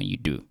with you when you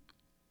do,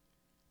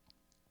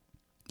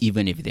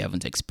 even if they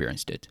haven't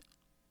experienced it.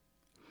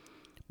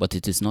 But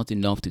it is not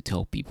enough to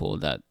tell people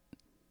that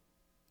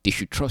they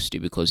should trust you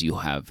because you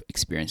have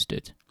experienced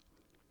it.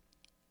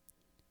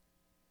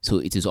 So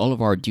it is all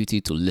of our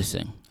duty to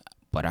listen.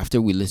 But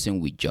after we listen,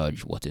 we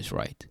judge what is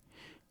right.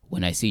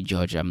 When I say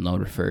judge, I'm not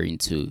referring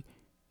to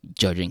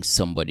judging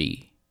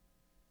somebody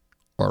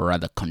or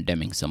rather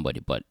condemning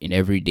somebody. But in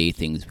everyday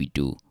things we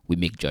do, we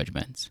make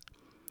judgments.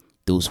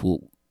 Those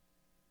who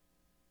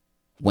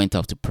went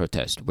out to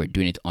protest were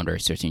doing it under a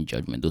certain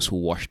judgment. Those who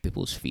washed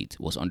people's feet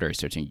was under a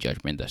certain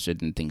judgment that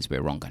certain things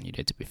were wrong and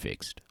needed to be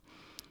fixed.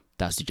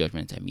 That's the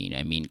judgment I mean.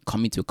 I mean,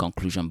 coming to a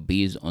conclusion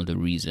based on the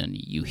reason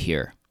you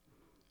hear.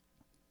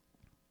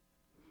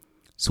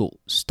 So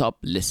stop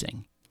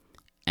listening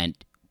and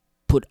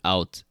put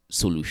out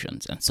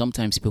solutions. And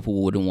sometimes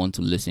people wouldn't want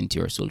to listen to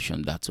your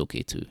solution. That's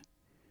okay too.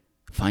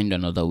 Find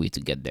another way to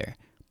get there.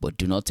 But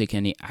do not take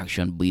any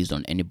action based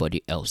on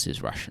anybody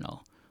else's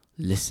rationale.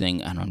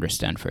 Listen and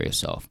understand for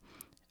yourself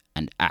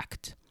and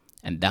act.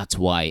 And that's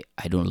why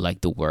I don't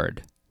like the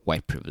word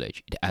white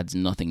privilege. It adds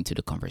nothing to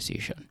the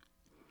conversation.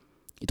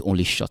 It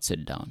only shuts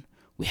it down.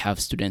 We have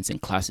students in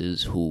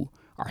classes who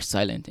are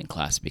silent in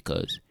class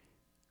because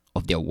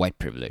of their white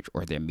privilege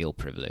or their male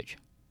privilege.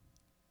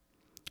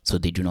 So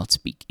they do not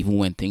speak, even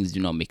when things do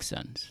not make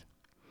sense.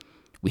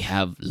 We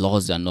have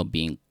laws that are not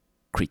being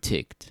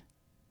critiqued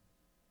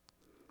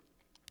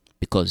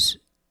because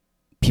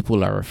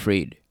people are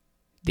afraid.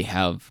 They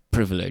have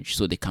privilege,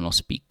 so they cannot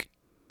speak.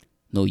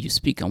 No, you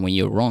speak, and when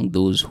you're wrong,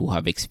 those who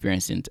have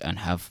experienced it and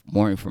have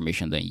more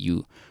information than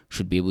you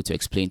should be able to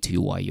explain to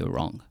you why you're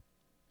wrong.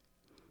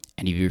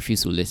 And if you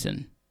refuse to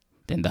listen,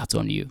 then that's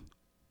on you.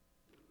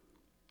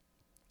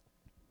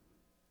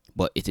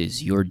 But it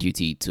is your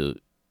duty to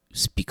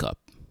speak up.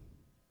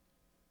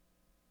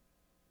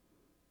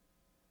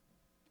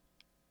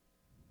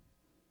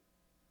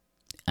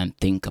 And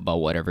think about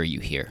whatever you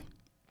hear.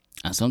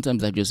 And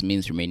sometimes that just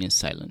means remaining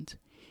silent.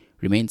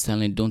 Remain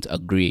silent, don't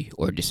agree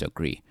or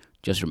disagree.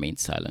 Just remain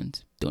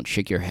silent. Don't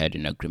shake your head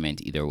in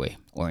agreement either way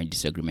or in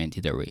disagreement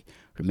either way.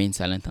 Remain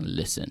silent and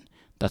listen.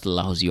 That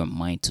allows your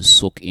mind to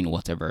soak in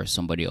whatever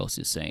somebody else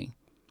is saying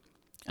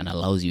and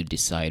allows you to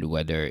decide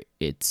whether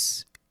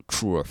it's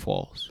true or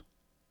false.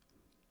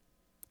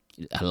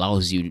 It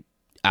allows you to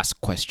ask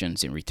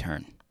questions in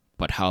return.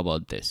 But how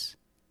about this?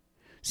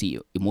 See,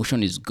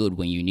 emotion is good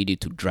when you need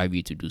it to drive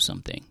you to do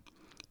something.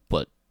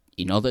 But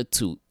in order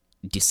to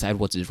decide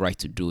what is right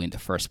to do in the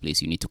first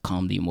place, you need to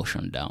calm the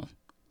emotion down.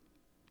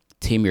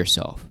 Tame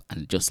yourself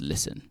and just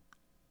listen.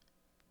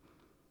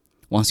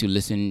 Once you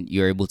listen,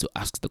 you're able to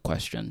ask the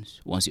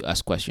questions. Once you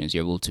ask questions,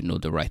 you're able to know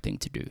the right thing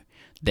to do.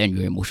 Then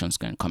your emotions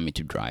can come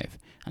into drive,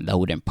 and that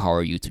would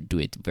empower you to do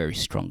it very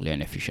strongly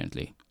and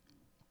efficiently.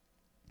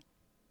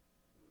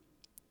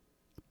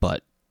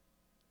 But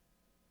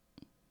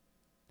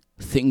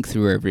think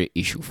through every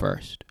issue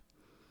first.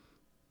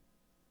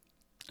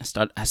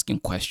 Start asking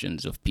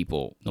questions of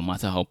people, no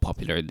matter how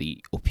popular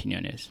the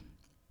opinion is.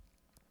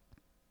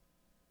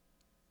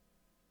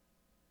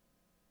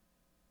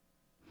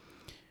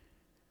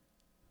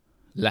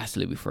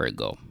 Lastly, before I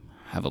go,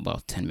 I have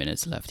about 10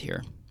 minutes left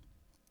here.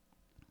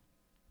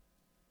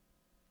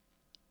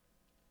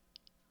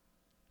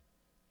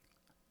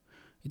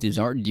 It is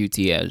our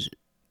duty as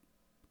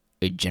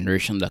a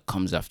generation that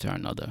comes after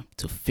another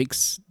to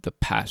fix the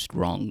past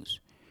wrongs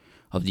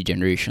of the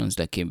generations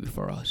that came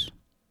before us.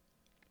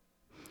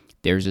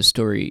 There's a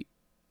story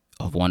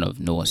of one of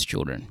Noah's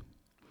children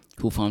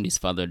who found his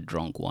father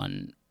drunk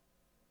one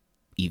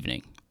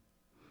evening,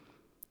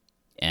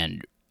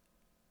 and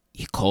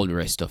he called the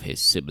rest of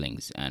his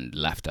siblings and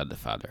laughed at the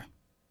father.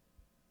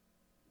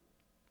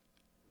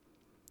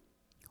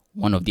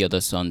 One of the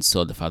other sons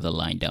saw the father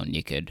lying down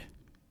naked.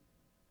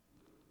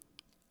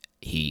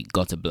 He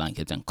got a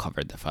blanket and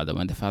covered the father.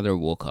 When the father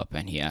woke up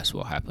and he asked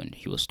what happened,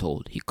 he was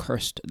told he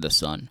cursed the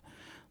son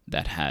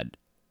that had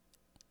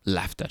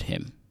laughed at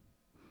him.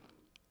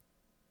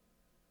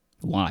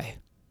 Why?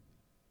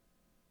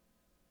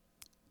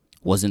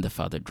 Wasn't the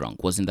father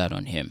drunk? Wasn't that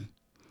on him?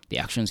 The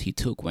actions he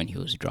took when he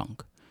was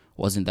drunk,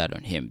 wasn't that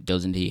on him?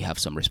 Doesn't he have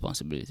some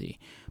responsibility?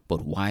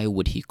 But why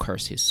would he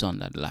curse his son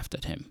that laughed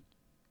at him?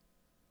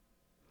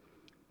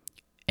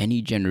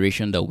 Any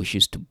generation that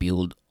wishes to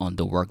build on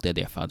the work that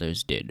their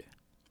fathers did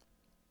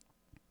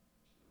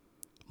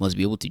must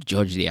be able to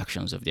judge the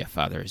actions of their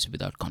fathers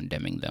without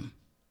condemning them.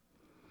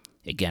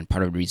 Again,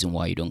 part of the reason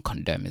why you don't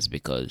condemn is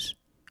because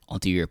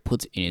until you're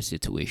put in a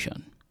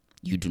situation,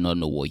 you do not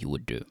know what you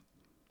would do.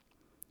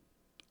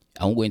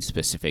 I won't go into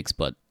specifics,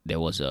 but there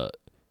was a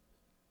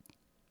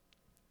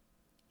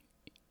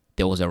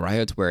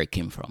riot where I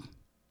came from,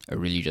 a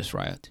religious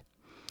riot.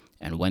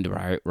 And when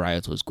the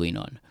riot was going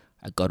on,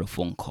 I got a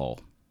phone call.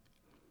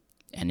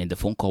 And in the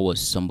phone call was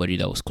somebody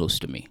that was close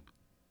to me.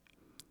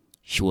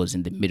 She was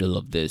in the middle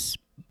of this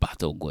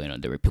battle going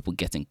on. There were people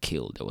getting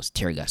killed. There was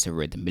tear gas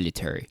everywhere. The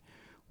military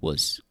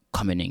was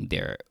coming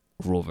their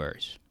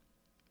rovers.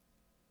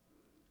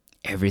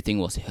 Everything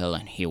was hell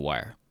and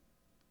haywire.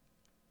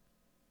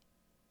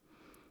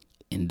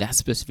 In that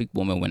specific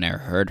moment when I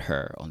heard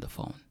her on the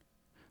phone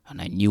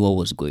and I knew what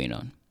was going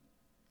on,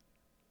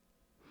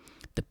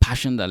 the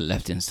passion that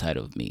left inside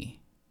of me,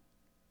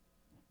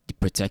 the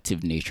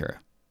protective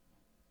nature,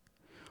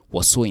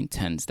 was so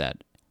intense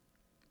that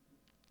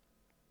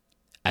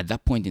at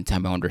that point in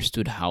time I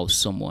understood how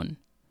someone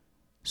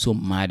so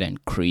mad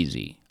and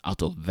crazy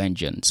out of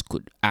vengeance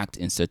could act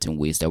in certain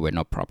ways that were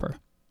not proper.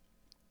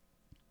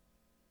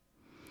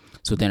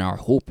 So then our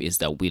hope is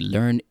that we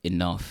learn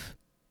enough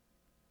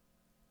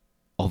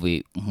of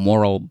a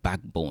moral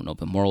backbone,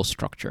 of a moral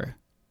structure.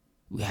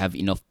 We have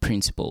enough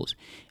principles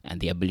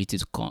and the ability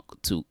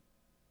to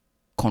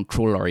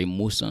control our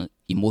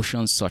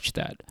emotions such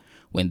that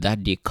when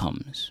that day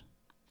comes,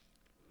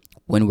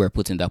 when we're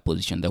put in that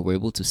position, that we're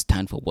able to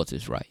stand for what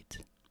is right.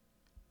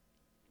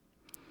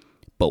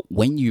 But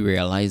when you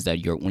realize that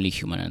you're only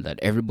human and that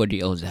everybody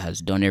else that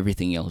has done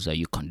everything else that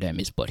you condemn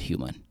is but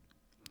human,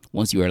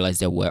 once you realize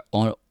that we're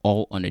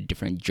all on a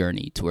different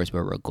journey towards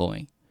where we're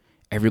going,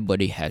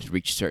 everybody has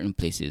reached certain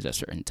places at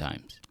certain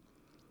times.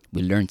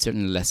 We learn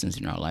certain lessons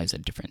in our lives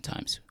at different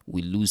times.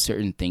 We lose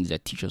certain things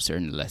that teach us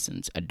certain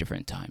lessons at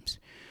different times.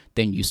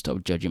 Then you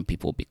stop judging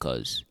people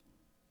because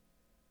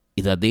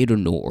either they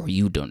don't know or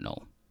you don't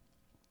know.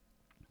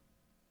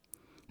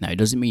 Now, it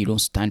doesn't mean you don't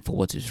stand for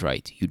what is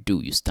right. You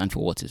do. You stand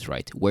for what is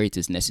right. Where it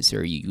is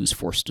necessary, you use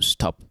force to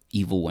stop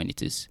evil when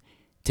it is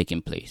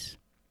taking place.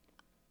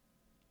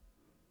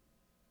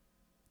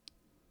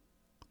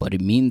 But it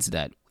means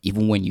that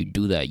Even when you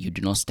do that, you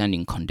do not stand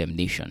in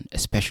condemnation,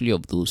 especially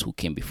of those who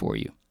came before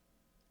you.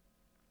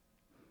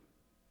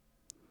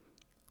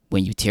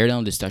 When you tear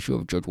down the statue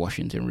of George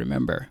Washington,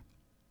 remember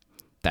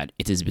that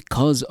it is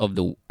because of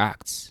the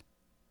acts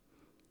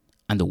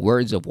and the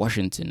words of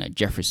Washington and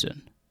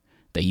Jefferson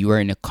that you are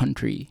in a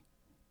country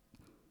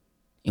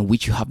in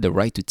which you have the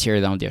right to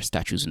tear down their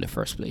statues in the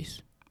first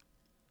place.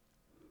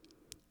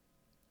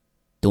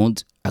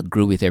 Don't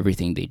agree with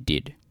everything they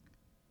did.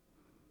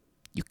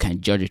 You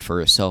can judge it for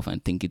yourself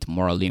and think it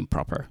morally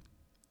improper.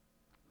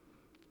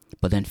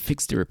 But then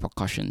fix the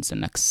repercussions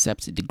and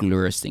accept the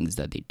glorious things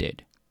that they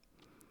did.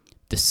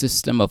 The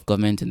system of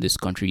government in this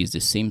country is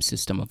the same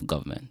system of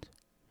government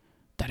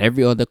that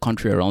every other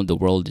country around the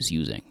world is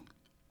using.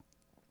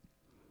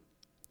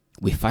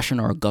 We fashion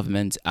our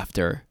government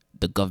after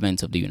the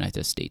government of the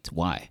United States.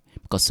 Why?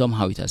 Because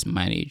somehow it has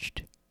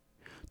managed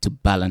to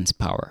balance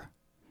power.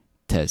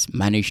 It has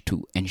managed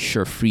to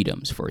ensure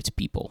freedoms for its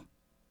people.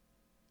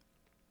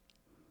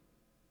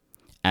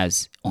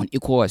 As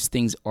unequal as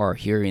things are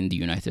here in the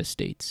United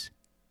States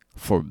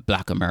for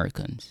Black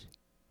Americans,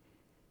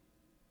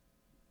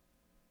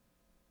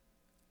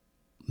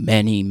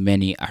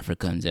 many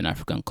Africans and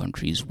African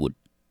countries would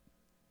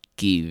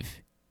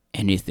give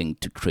anything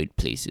to trade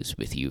places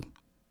with you.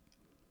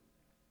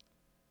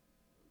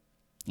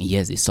 And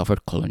yes, they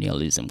suffered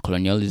colonialism.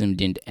 Colonialism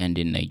didn't end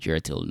in Nigeria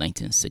till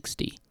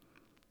 1960.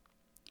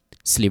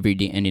 Slavery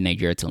didn't end in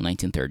Nigeria till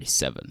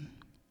 1937.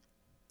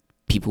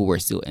 People were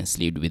still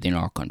enslaved within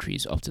our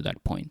countries up to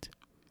that point.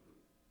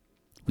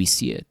 We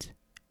see it.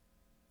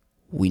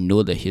 We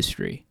know the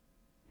history.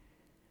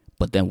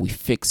 But then we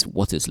fix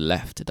what is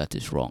left that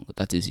is wrong.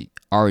 That is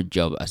our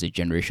job as a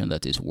generation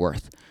that is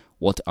worth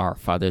what our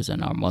fathers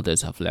and our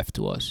mothers have left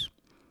to us.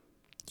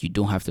 You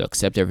don't have to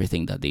accept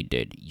everything that they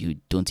did.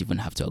 You don't even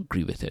have to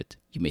agree with it.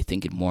 You may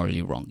think it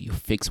morally wrong. You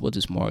fix what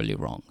is morally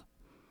wrong.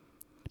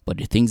 But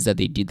the things that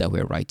they did that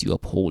were right, you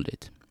uphold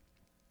it.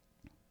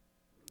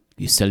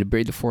 You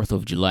celebrate the 4th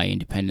of July,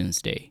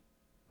 Independence Day,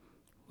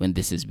 when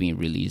this is being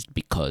released,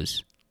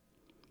 because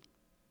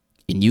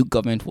a new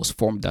government was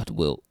formed that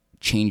will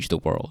change the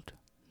world.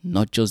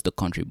 Not just the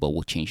country, but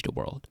will change the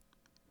world.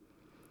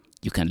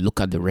 You can look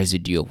at the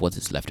residue of what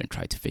is left and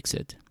try to fix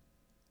it.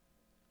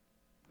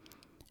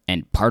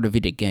 And part of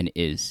it, again,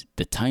 is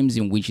the times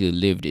in which they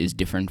lived is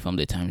different from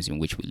the times in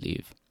which we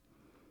live.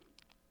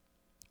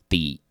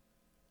 The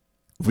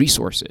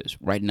resources,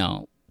 right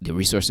now, the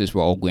resources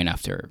we're all going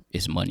after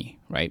is money,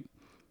 right?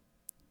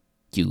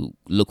 You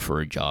look for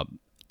a job,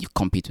 you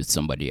compete with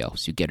somebody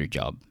else, you get a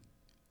job.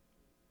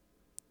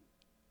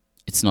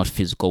 It's not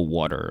physical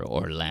water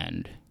or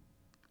land.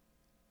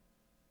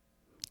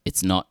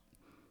 It's not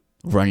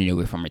running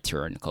away from a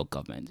tyrannical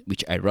government,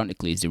 which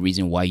ironically is the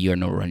reason why you're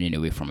not running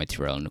away from a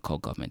tyrannical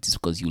government. It's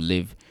because you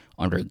live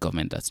under a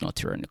government that's not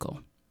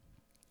tyrannical.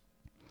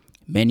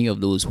 Many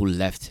of those who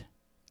left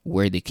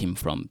where they came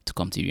from to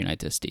come to the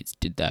United States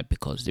did that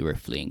because they were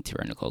fleeing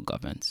tyrannical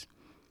governments.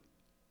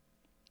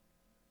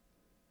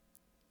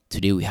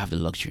 Today we have the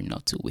luxury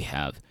not to. We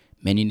have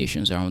many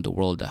nations around the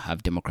world that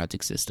have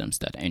democratic systems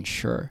that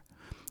ensure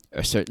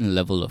a certain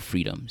level of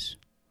freedoms.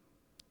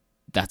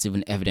 That's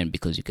even evident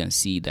because you can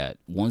see that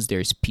once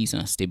there is peace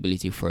and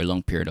stability for a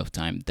long period of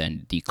time,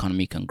 then the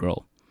economy can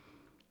grow.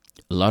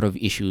 A lot of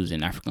issues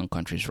in African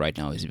countries right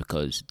now is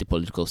because the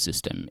political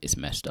system is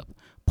messed up.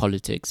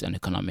 Politics and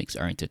economics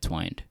are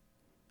intertwined.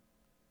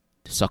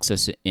 The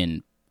success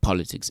in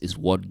politics is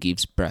what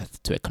gives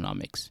birth to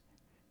economics.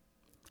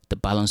 The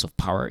balance of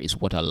power is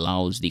what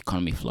allows the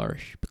economy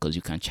flourish, because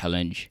you can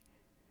challenge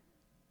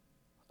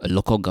a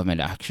local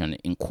government action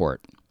in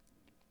court,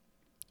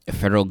 a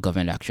federal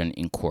government action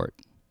in court.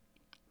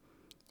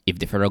 If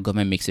the federal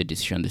government makes a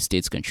decision, the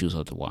states can choose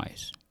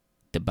otherwise.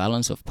 The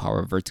balance of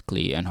power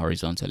vertically and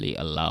horizontally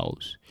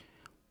allows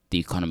the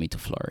economy to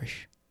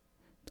flourish.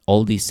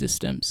 All these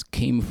systems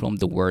came from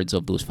the words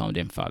of those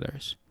founding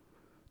fathers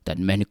that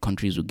many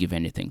countries would give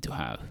anything to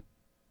have.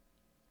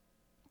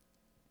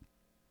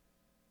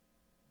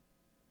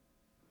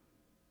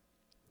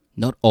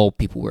 Not all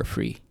people were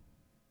free.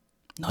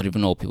 Not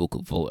even all people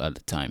could vote at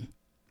the time.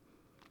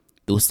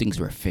 Those things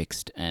were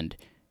fixed, and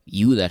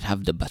you that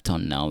have the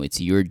baton now, it's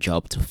your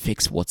job to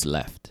fix what's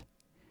left.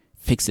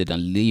 Fix it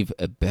and leave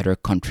a better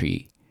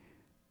country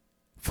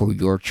for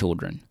your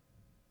children.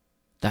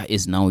 That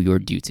is now your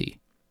duty.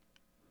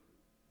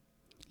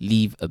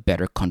 Leave a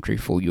better country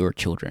for your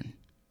children.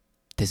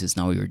 This is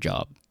now your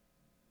job.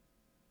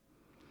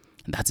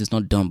 And that is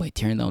not done by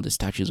tearing down the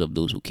statues of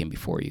those who came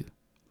before you.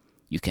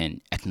 You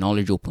can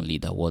acknowledge openly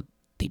that what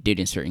they did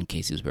in certain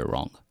cases were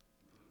wrong.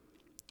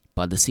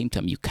 But at the same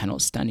time, you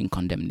cannot stand in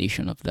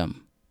condemnation of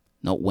them,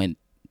 not when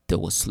there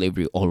was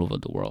slavery all over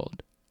the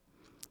world.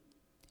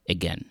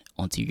 Again,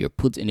 until you're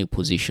put in a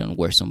position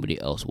where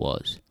somebody else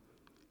was,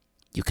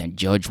 you can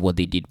judge what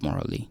they did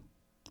morally,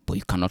 but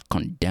you cannot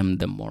condemn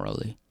them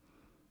morally.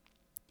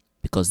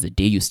 Because the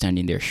day you stand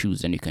in their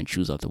shoes, then you can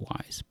choose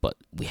otherwise. But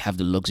we have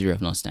the luxury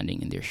of not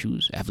standing in their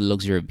shoes. I have the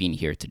luxury of being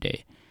here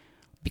today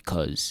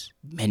because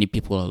many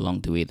people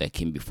along the way that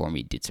came before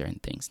me did certain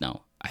things.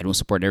 Now, I don't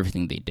support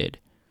everything they did.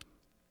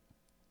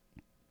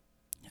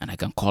 And I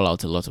can call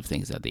out a lot of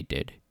things that they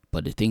did.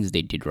 But the things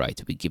they did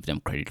right, we give them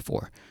credit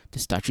for. The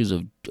statues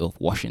of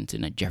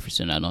Washington and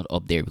Jefferson are not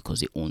up there because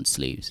they owned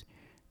slaves.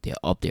 They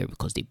are up there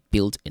because they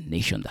built a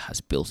nation that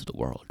has built the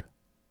world.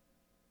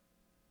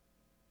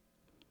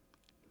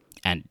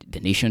 And the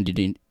nation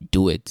didn't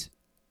do it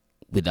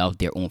without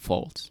their own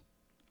faults.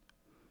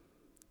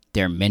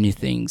 There are many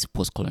things,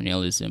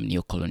 post-colonialism,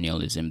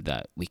 neo-colonialism,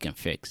 that we can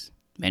fix.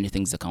 Many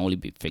things that can only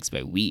be fixed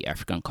by we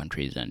African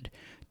countries and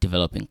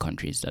developing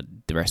countries that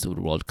the rest of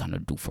the world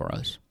cannot do for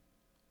us.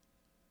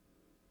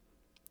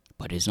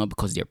 But it's not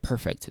because they're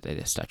perfect that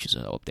their statues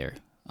are up there.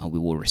 And we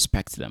will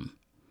respect them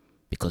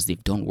because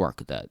they've done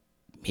work that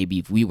maybe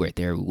if we were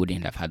there, we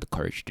wouldn't have had the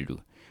courage to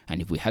do.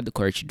 And if we had the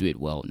courage to do it,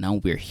 well, now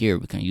we're here.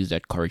 We can use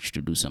that courage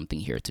to do something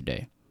here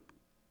today.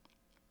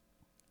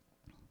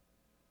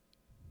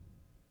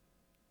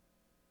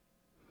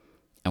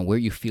 And where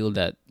you feel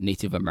that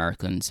Native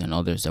Americans and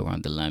others that were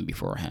on the land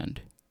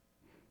beforehand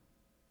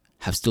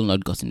have still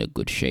not gotten a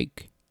good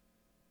shake,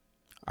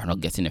 are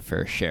not getting a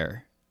fair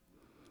share,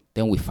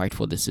 then we fight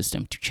for the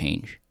system to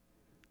change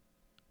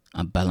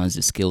and balance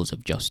the scales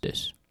of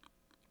justice.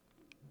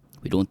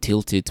 We don't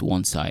tilt it to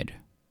one side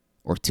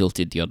or tilt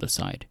it the other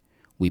side.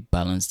 We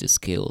balance the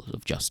scales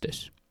of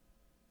justice.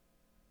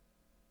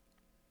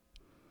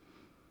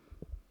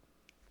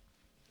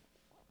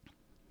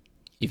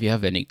 If you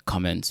have any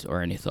comments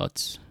or any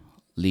thoughts,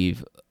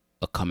 leave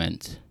a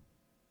comment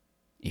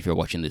if you're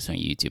watching this on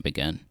YouTube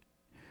again,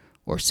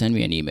 or send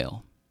me an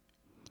email.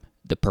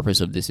 The purpose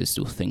of this is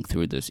to think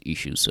through those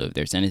issues, so if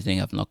there's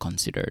anything I've not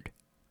considered,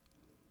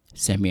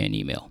 send me an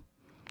email.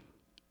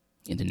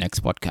 In the next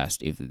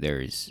podcast, if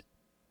there's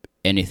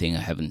anything I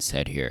haven't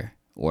said here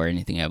or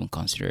anything I haven't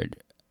considered,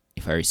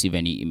 if I receive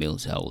any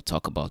emails, I will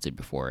talk about it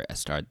before I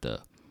start the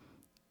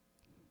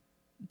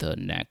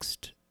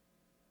next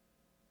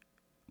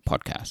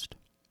podcast.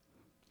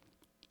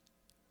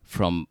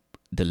 From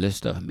the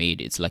list I've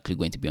made, it's likely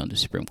going to be on the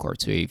Supreme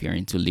Court. So if you're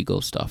into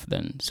legal stuff,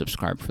 then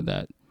subscribe for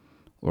that,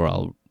 or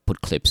I'll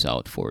put clips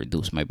out for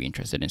those who might be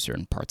interested in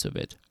certain parts of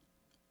it.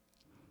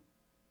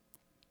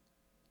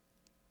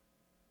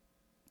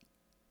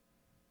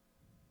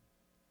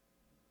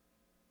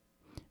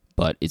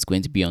 But it's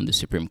going to be on the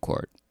Supreme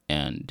Court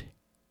and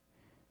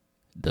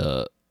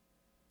the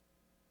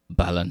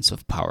balance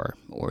of power,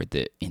 or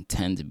the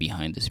intent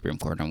behind the Supreme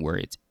Court and where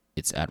it's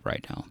at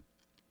right now.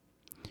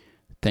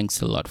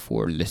 Thanks a lot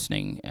for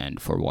listening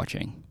and for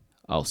watching.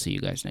 I'll see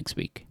you guys next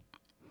week.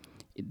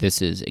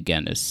 This is,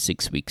 again, a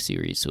 6-week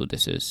series, so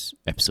this is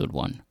episode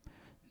 1.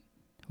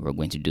 We're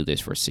going to do this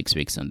for 6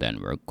 weeks, and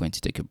then we're going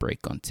to take a break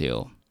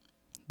until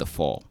the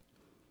fall.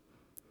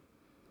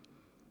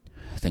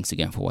 Thanks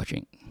again for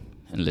watching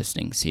and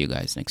listening. See you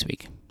guys next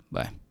week.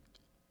 Bye.